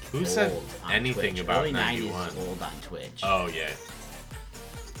is like who old said on anything Twitch. about Early 91? 90s is old on Twitch. Oh yeah.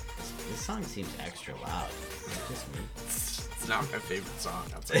 This song seems extra loud. It's just me. It's not my favorite song.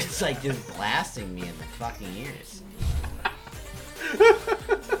 It's like just blasting me in the fucking ears.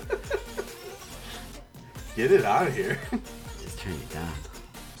 Get it out of here. Just turn it down.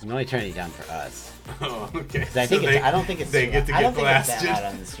 I'm only turning it down for us. Oh, okay. I don't think it's they get to get blasted. that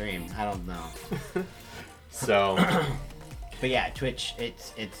loud on the stream. I don't know. So, but yeah, Twitch.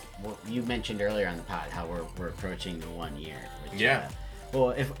 It's. Well, you mentioned earlier on the pod how we're approaching the 1 year. Which, yeah.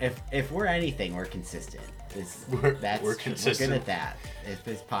 Well, if we're anything, we're consistent. We're consistent. We're good at that. If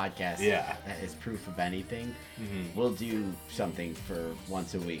this podcast is proof of anything, we'll do something for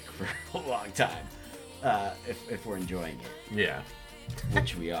once a week for a long time. If we're enjoying it. Yeah.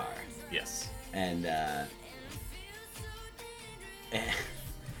 Which we are. Yes. And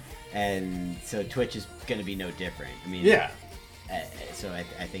so Twitch is going to be no different. I mean, yeah. So I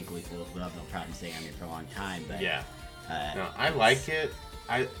think we'll have no problem staying on here for a long time. But yeah. No, I like it.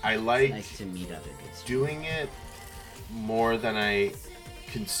 I like nice to meet other good streamers. Doing it more than I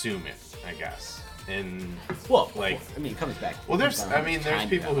consume it, I guess. And well, like, I mean, it comes back. Well, there's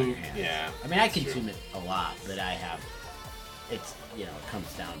people who, I mean, I consume it a lot, but I have. It's it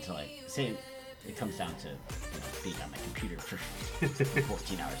comes down to It comes down to being on my computer for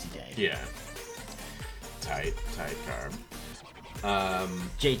 14 hours a day. Yeah. Tight carb.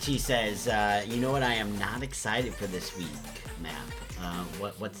 JT says, you know what? I am not excited for this week, Map.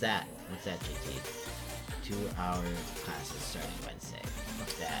 What's that? What's that, JT? 2-hour classes starting Wednesday.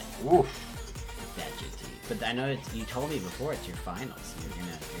 What's that? Oof. What's that, JT? But I know you told me before it's your finals. You're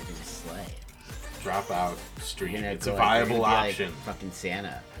gonna slay. Drop out stream. It's a viable option. Like fucking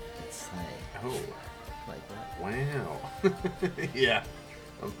Santa. It's slay. Oh. Like that. Wow. Yeah.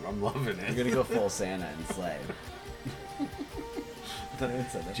 I'm loving it. You're gonna go full Santa and slay. Do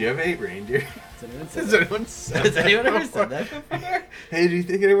you have 8 reindeer? Has anyone ever said that before? Hey, do you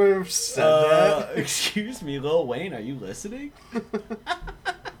think anyone ever said that? Excuse me, Lil Wayne, are you listening?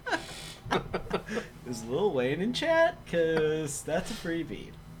 Is Lil Wayne in chat? Because that's a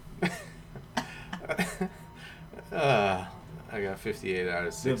freebie. I got 58 out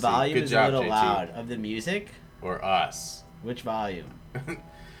of 60. The volume Good is job, a little JT. loud. Of the music? Or us? Which volume?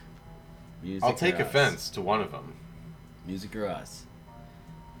 Music I'll take or us? offense to one of them. Music or us?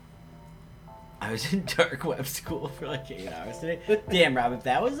 I was in dark web school for like 8 hours today. Damn, Rob, if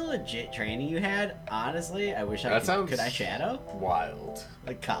that was a legit training you had, honestly, I wish I could I shadow? Wild.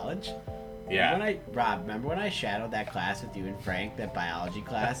 Like college? Yeah. Remember when I shadowed that class with you and Frank, that biology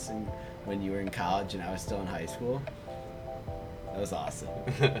class, and when you were in college and I was still in high school? That was awesome.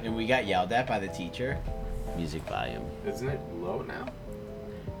 And we got yelled at by the teacher. Music volume. Isn't it low now?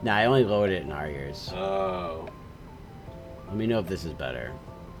 Nah, I only lowered it in our ears. Oh. Let me know if this is better.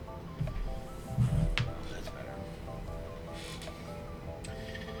 That's better.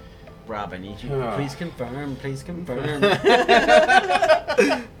 Rob, I need you. Please confirm. Please confirm.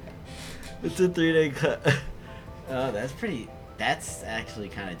 It's a 3-day class. Oh, that's pretty. That's actually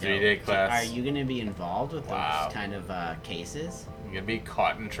kind of dope. 3-day class. Are you going to be involved with those kind of cases? You gonna be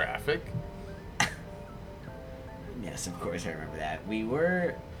caught in traffic? Yes, of course I remember that. We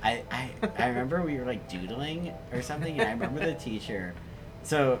were. I remember we were like doodling or something, and I remember the teacher.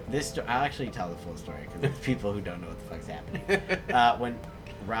 So I'll actually tell the full story because there's people who don't know what the fuck's happening. When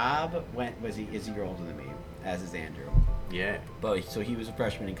Rob is a year older than me, as is Andrew. Yeah. But so he was a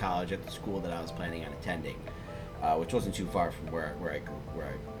freshman in college at the school that I was planning on attending, which wasn't too far from where I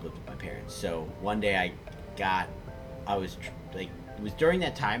lived with my parents. So one day I was was during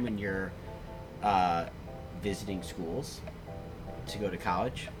that time when you're visiting schools to go to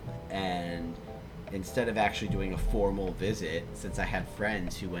college, and instead of actually doing a formal visit, since I had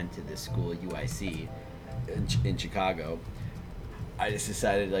friends who went to this school, UIC, in Chicago, I just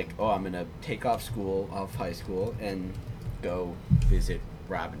decided, like, I'm going to take off high school, and go visit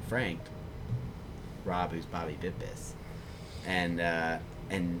Rob and Frank. Rob, who's Bobby Bippis. And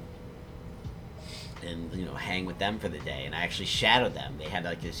hang with them for the day. And I actually shadowed them. They had,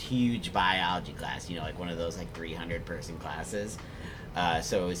 like, this huge biology class, like, one of those, like, 300-person classes.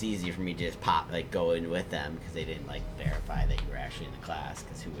 So it was easy for me to just go in with them, because they didn't, like, verify that you were actually in the class,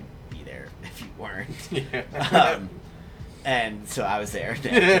 because who would be there if you weren't? Yeah. And so I was there.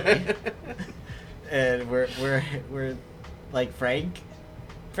 And we're like, Frank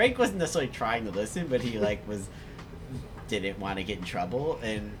wasn't necessarily trying to listen, but he, like, didn't want to get in trouble,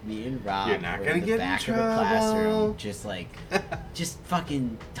 and me and Rob were in the back of the classroom, just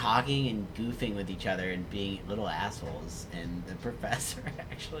fucking talking and goofing with each other and being little assholes. And the professor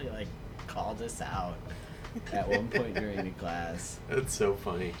actually, like, called us out at one point during the class. That's so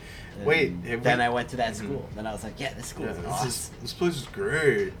funny. And wait, I went to that school. Then I was like, yeah, this school is awesome. This place is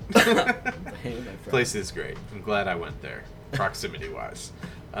great. Place is great. I'm glad I went there, proximity wise.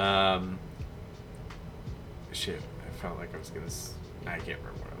 Shit, I felt like I was gonna. I can't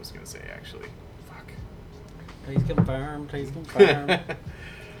remember what I was gonna say actually. Fuck. Please confirm.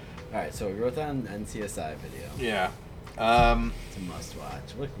 All right, so we wrote down NCSI video. Yeah. It's a must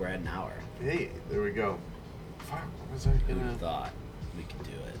watch. Look, we're at an hour. Hey, there we go. Fuck, what was I gonna... Who thought we could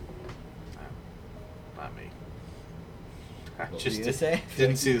do it? Not me. I What just were you gonna say?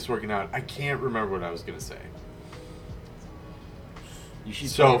 didn't see this working out. I can't remember what I was gonna say. You should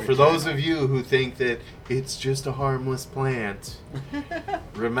So, for those of you who think that it's just a harmless plant,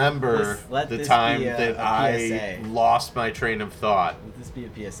 remember the time that I lost my train of thought. Let this be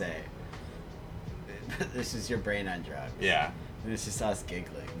a PSA. This is your brain on drugs. Yeah. And it's just us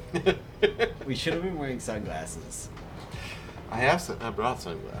giggling. We should have been wearing sunglasses. I brought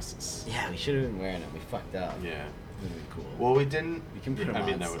sunglasses. Yeah, we should have been wearing them. We fucked up. Yeah. It would have been cool. Well, we didn't. We can put them I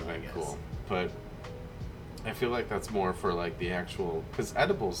mean, on that would have still, been I cool. guess. But I feel like that's more for, like, the actual... Because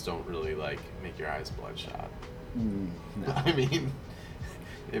edibles don't really, like, make your eyes bloodshot. No. I mean,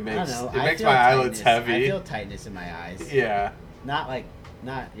 it makes my eyelids heavy. I feel tightness in my eyes. Yeah.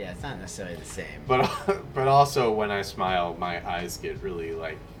 It's not necessarily the same. But also when I smile, my eyes get really,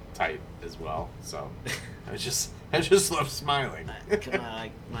 like, tight as well. So I just love smiling.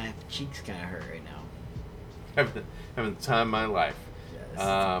 My cheeks kind of hurt right now. Having the time of my life.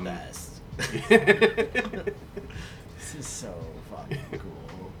 Yeah, this is the best. This is so fucking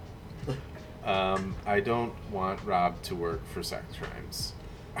cool. I don't want Rob to work for sex crimes.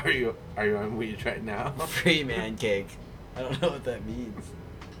 Are you on weed right now? Free man cake. I don't know what that means.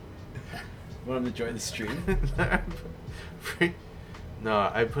 Want him to join the stream? Free?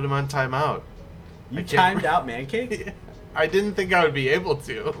 No, I put him on timeout. You timed out man cake? I didn't think I would be able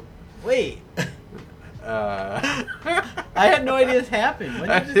to. Wait. I had no idea this happened. When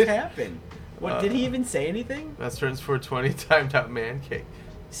did this happen? What did he even say anything? Best Friends 420 timed out man cake.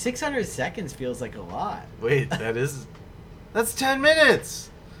 600 seconds feels like a lot. Wait, that's 10 minutes.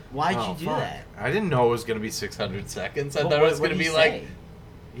 Why'd you do that? I didn't know it was gonna be 600 seconds. I thought it was gonna be like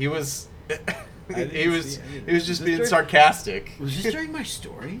he was. he was just being sarcastic. Was this during my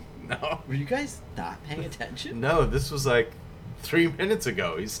story? No. Were you guys not paying attention? No, this was like 3 minutes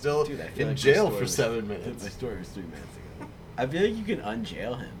ago. He's still in jail for 7 minutes. My story was 3 minutes ago. I feel like you can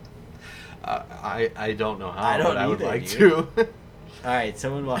unjail him. I don't know how, but I would like to. All right,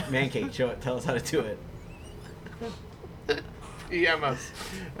 someone walk man cake. Show it. Tell us how to do it. PM us.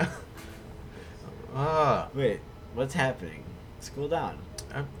 Wait, what's happening? Cool down.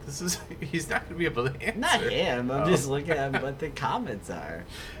 He's not gonna be able to answer. Not him. I'm just looking at what the comments are.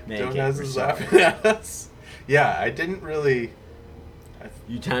 Don't is laughing at us. Yeah, I didn't really.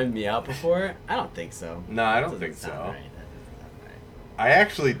 You timed me out before? I don't think so. No, I don't think so. Right. That doesn't sound right. I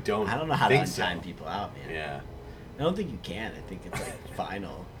actually don't. I don't know how to untime people out, man. Yeah. I don't think you can. I think it's like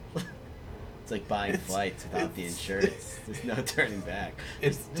final. It's like buying flights without the insurance. There's no turning back.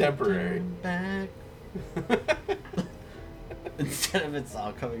 It's temporary. No turning back. Instead of it's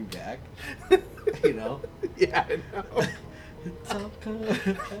all coming back, you know? Yeah, I know. It's all coming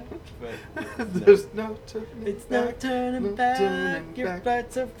back. But there's no turning back. It's no turning back. Your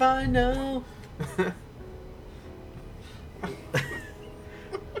flights are final.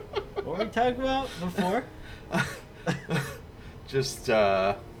 What were we talking about before? Just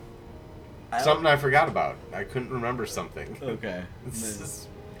something I forgot about. I couldn't remember something. Okay.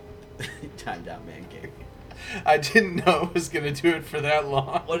 Timed out man cake. I didn't know it was gonna do it for that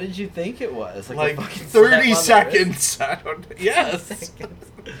long. What did you think it was? Like 30 seconds. I don't. Yes. You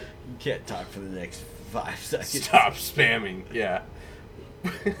can't talk for the next 5 seconds. Stop spamming. Yeah.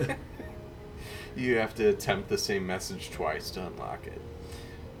 You have to attempt the same message twice to unlock it.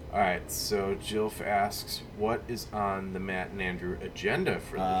 Alright, so Jilf asks, what is on the Matt and Andrew agenda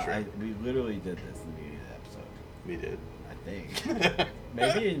for the trip? We literally did this in the beginning of the episode. We did. I think.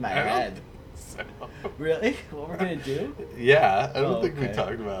 Maybe in my head. So. Really? What we're going to do? Yeah, I don't think we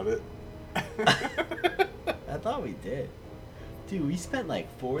talked about it. I thought we did. Dude, we spent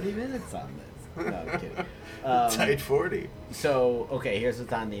like 40 minutes on this. No, I'm kidding. Tight 40. So, okay, here's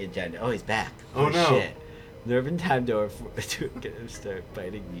what's on the agenda. Oh, he's back. Oh, no. Shit. Nerve and time to get him start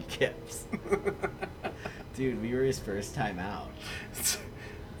fighting kneecaps. Dude, we were his first time out.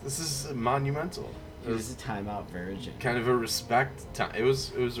 This is monumental. He was a timeout virgin. Kind of a respect time. It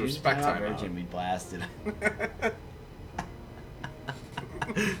was a respect timeout. Virgin. We blasted him.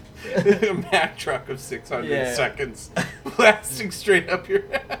 A Mack truck of 600 seconds blasting straight up your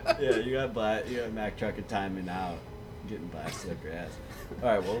ass. Yeah, you got Mack truck of timing out, getting blasted up your ass. All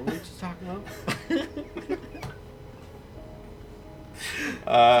right, what were we just talking about?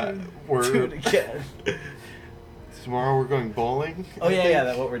 We're Do it again. Tomorrow we're going bowling. Oh yeah,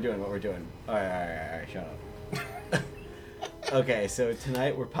 that's what we're doing. All right, shut up. Okay, so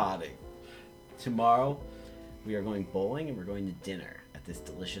tonight we're potting. Tomorrow we are going bowling and we're going to dinner at this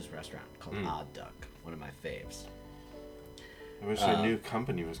delicious restaurant called Odd Duck, one of my faves. I wish I knew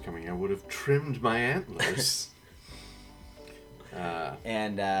company was coming. I would have trimmed my antlers. So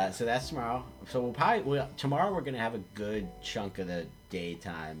that's tomorrow. So tomorrow we're gonna have a good chunk of the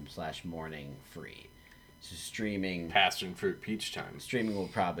daytime / morning free. So streaming. Passion fruit peach time. Streaming will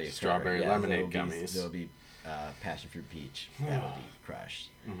probably occur. Strawberry lemonade gummies. There'll be passion fruit peach. That will be crushed.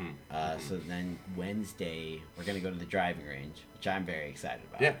 Mm-hmm. So then Wednesday we're gonna go to the driving range, which I'm very excited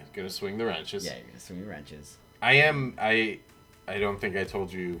about. Yeah, gonna swing the wrenches. Yeah, you're gonna swing the wrenches. I don't think I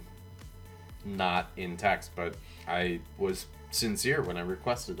told you not in text, but I was sincere when I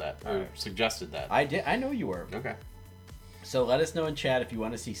requested that or suggested that. I did. I know you were. Okay. So let us know in chat if you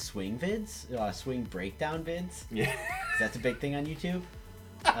want to see swing vids, swing breakdown vids. Yeah. That's a big thing on YouTube.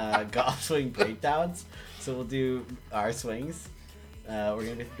 Golf swing breakdowns. So we'll do our swings. We're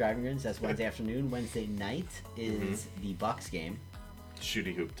gonna be at the driving range. That's Wednesday afternoon. Wednesday night is the Bucks game.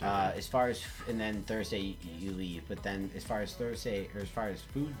 Shooty hoop time. And then Thursday you leave. But then as far as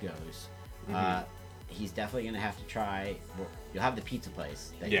food goes, he's definitely gonna have to try. You'll have the pizza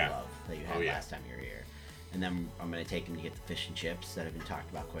place that you love that you had last time you were here, and then I'm gonna take him to get the fish and chips that have been talked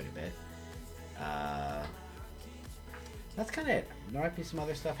about quite a bit. That's kind of it. There might be some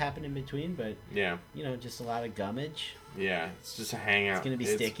other stuff happen in between, but just a lot of gummage. Yeah, it's just a hangout. It's gonna be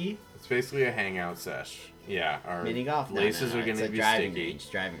sticky. It's basically a hangout sesh. Yeah, our mini golf. Laces are gonna be sticky.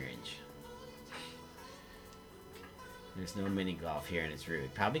 Driving range. There's no mini golf here, and it's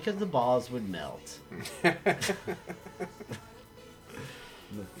rude. Probably because the balls would melt. In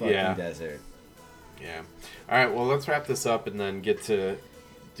the fucking desert. Yeah. All right. Well, let's wrap this up and then get to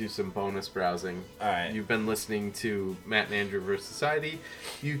do some bonus browsing. All right. You've been listening to Matt and Andrew vs. Society.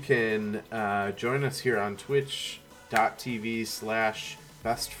 You can join us here on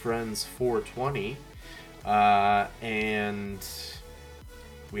twitch.tv/bestfriends420. And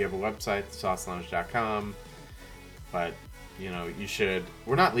we have a website, saucelounge.com. But, you should...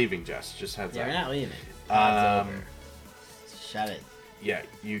 We're not leaving, Jess. Just heads up. Yeah, we're not leaving. Pod's over. Shut it. Yeah,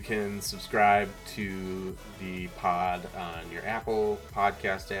 you can subscribe to the pod on your Apple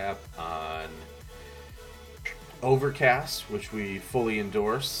podcast app, on Overcast, which we fully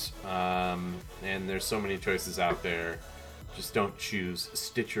endorse. And there's so many choices out there. Just don't choose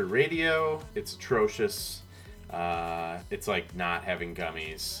Stitcher Radio. It's atrocious. It's like not having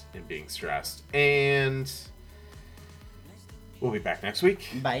gummies and being stressed. And we'll be back next week.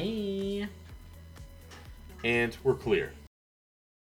 Bye. And we're clear.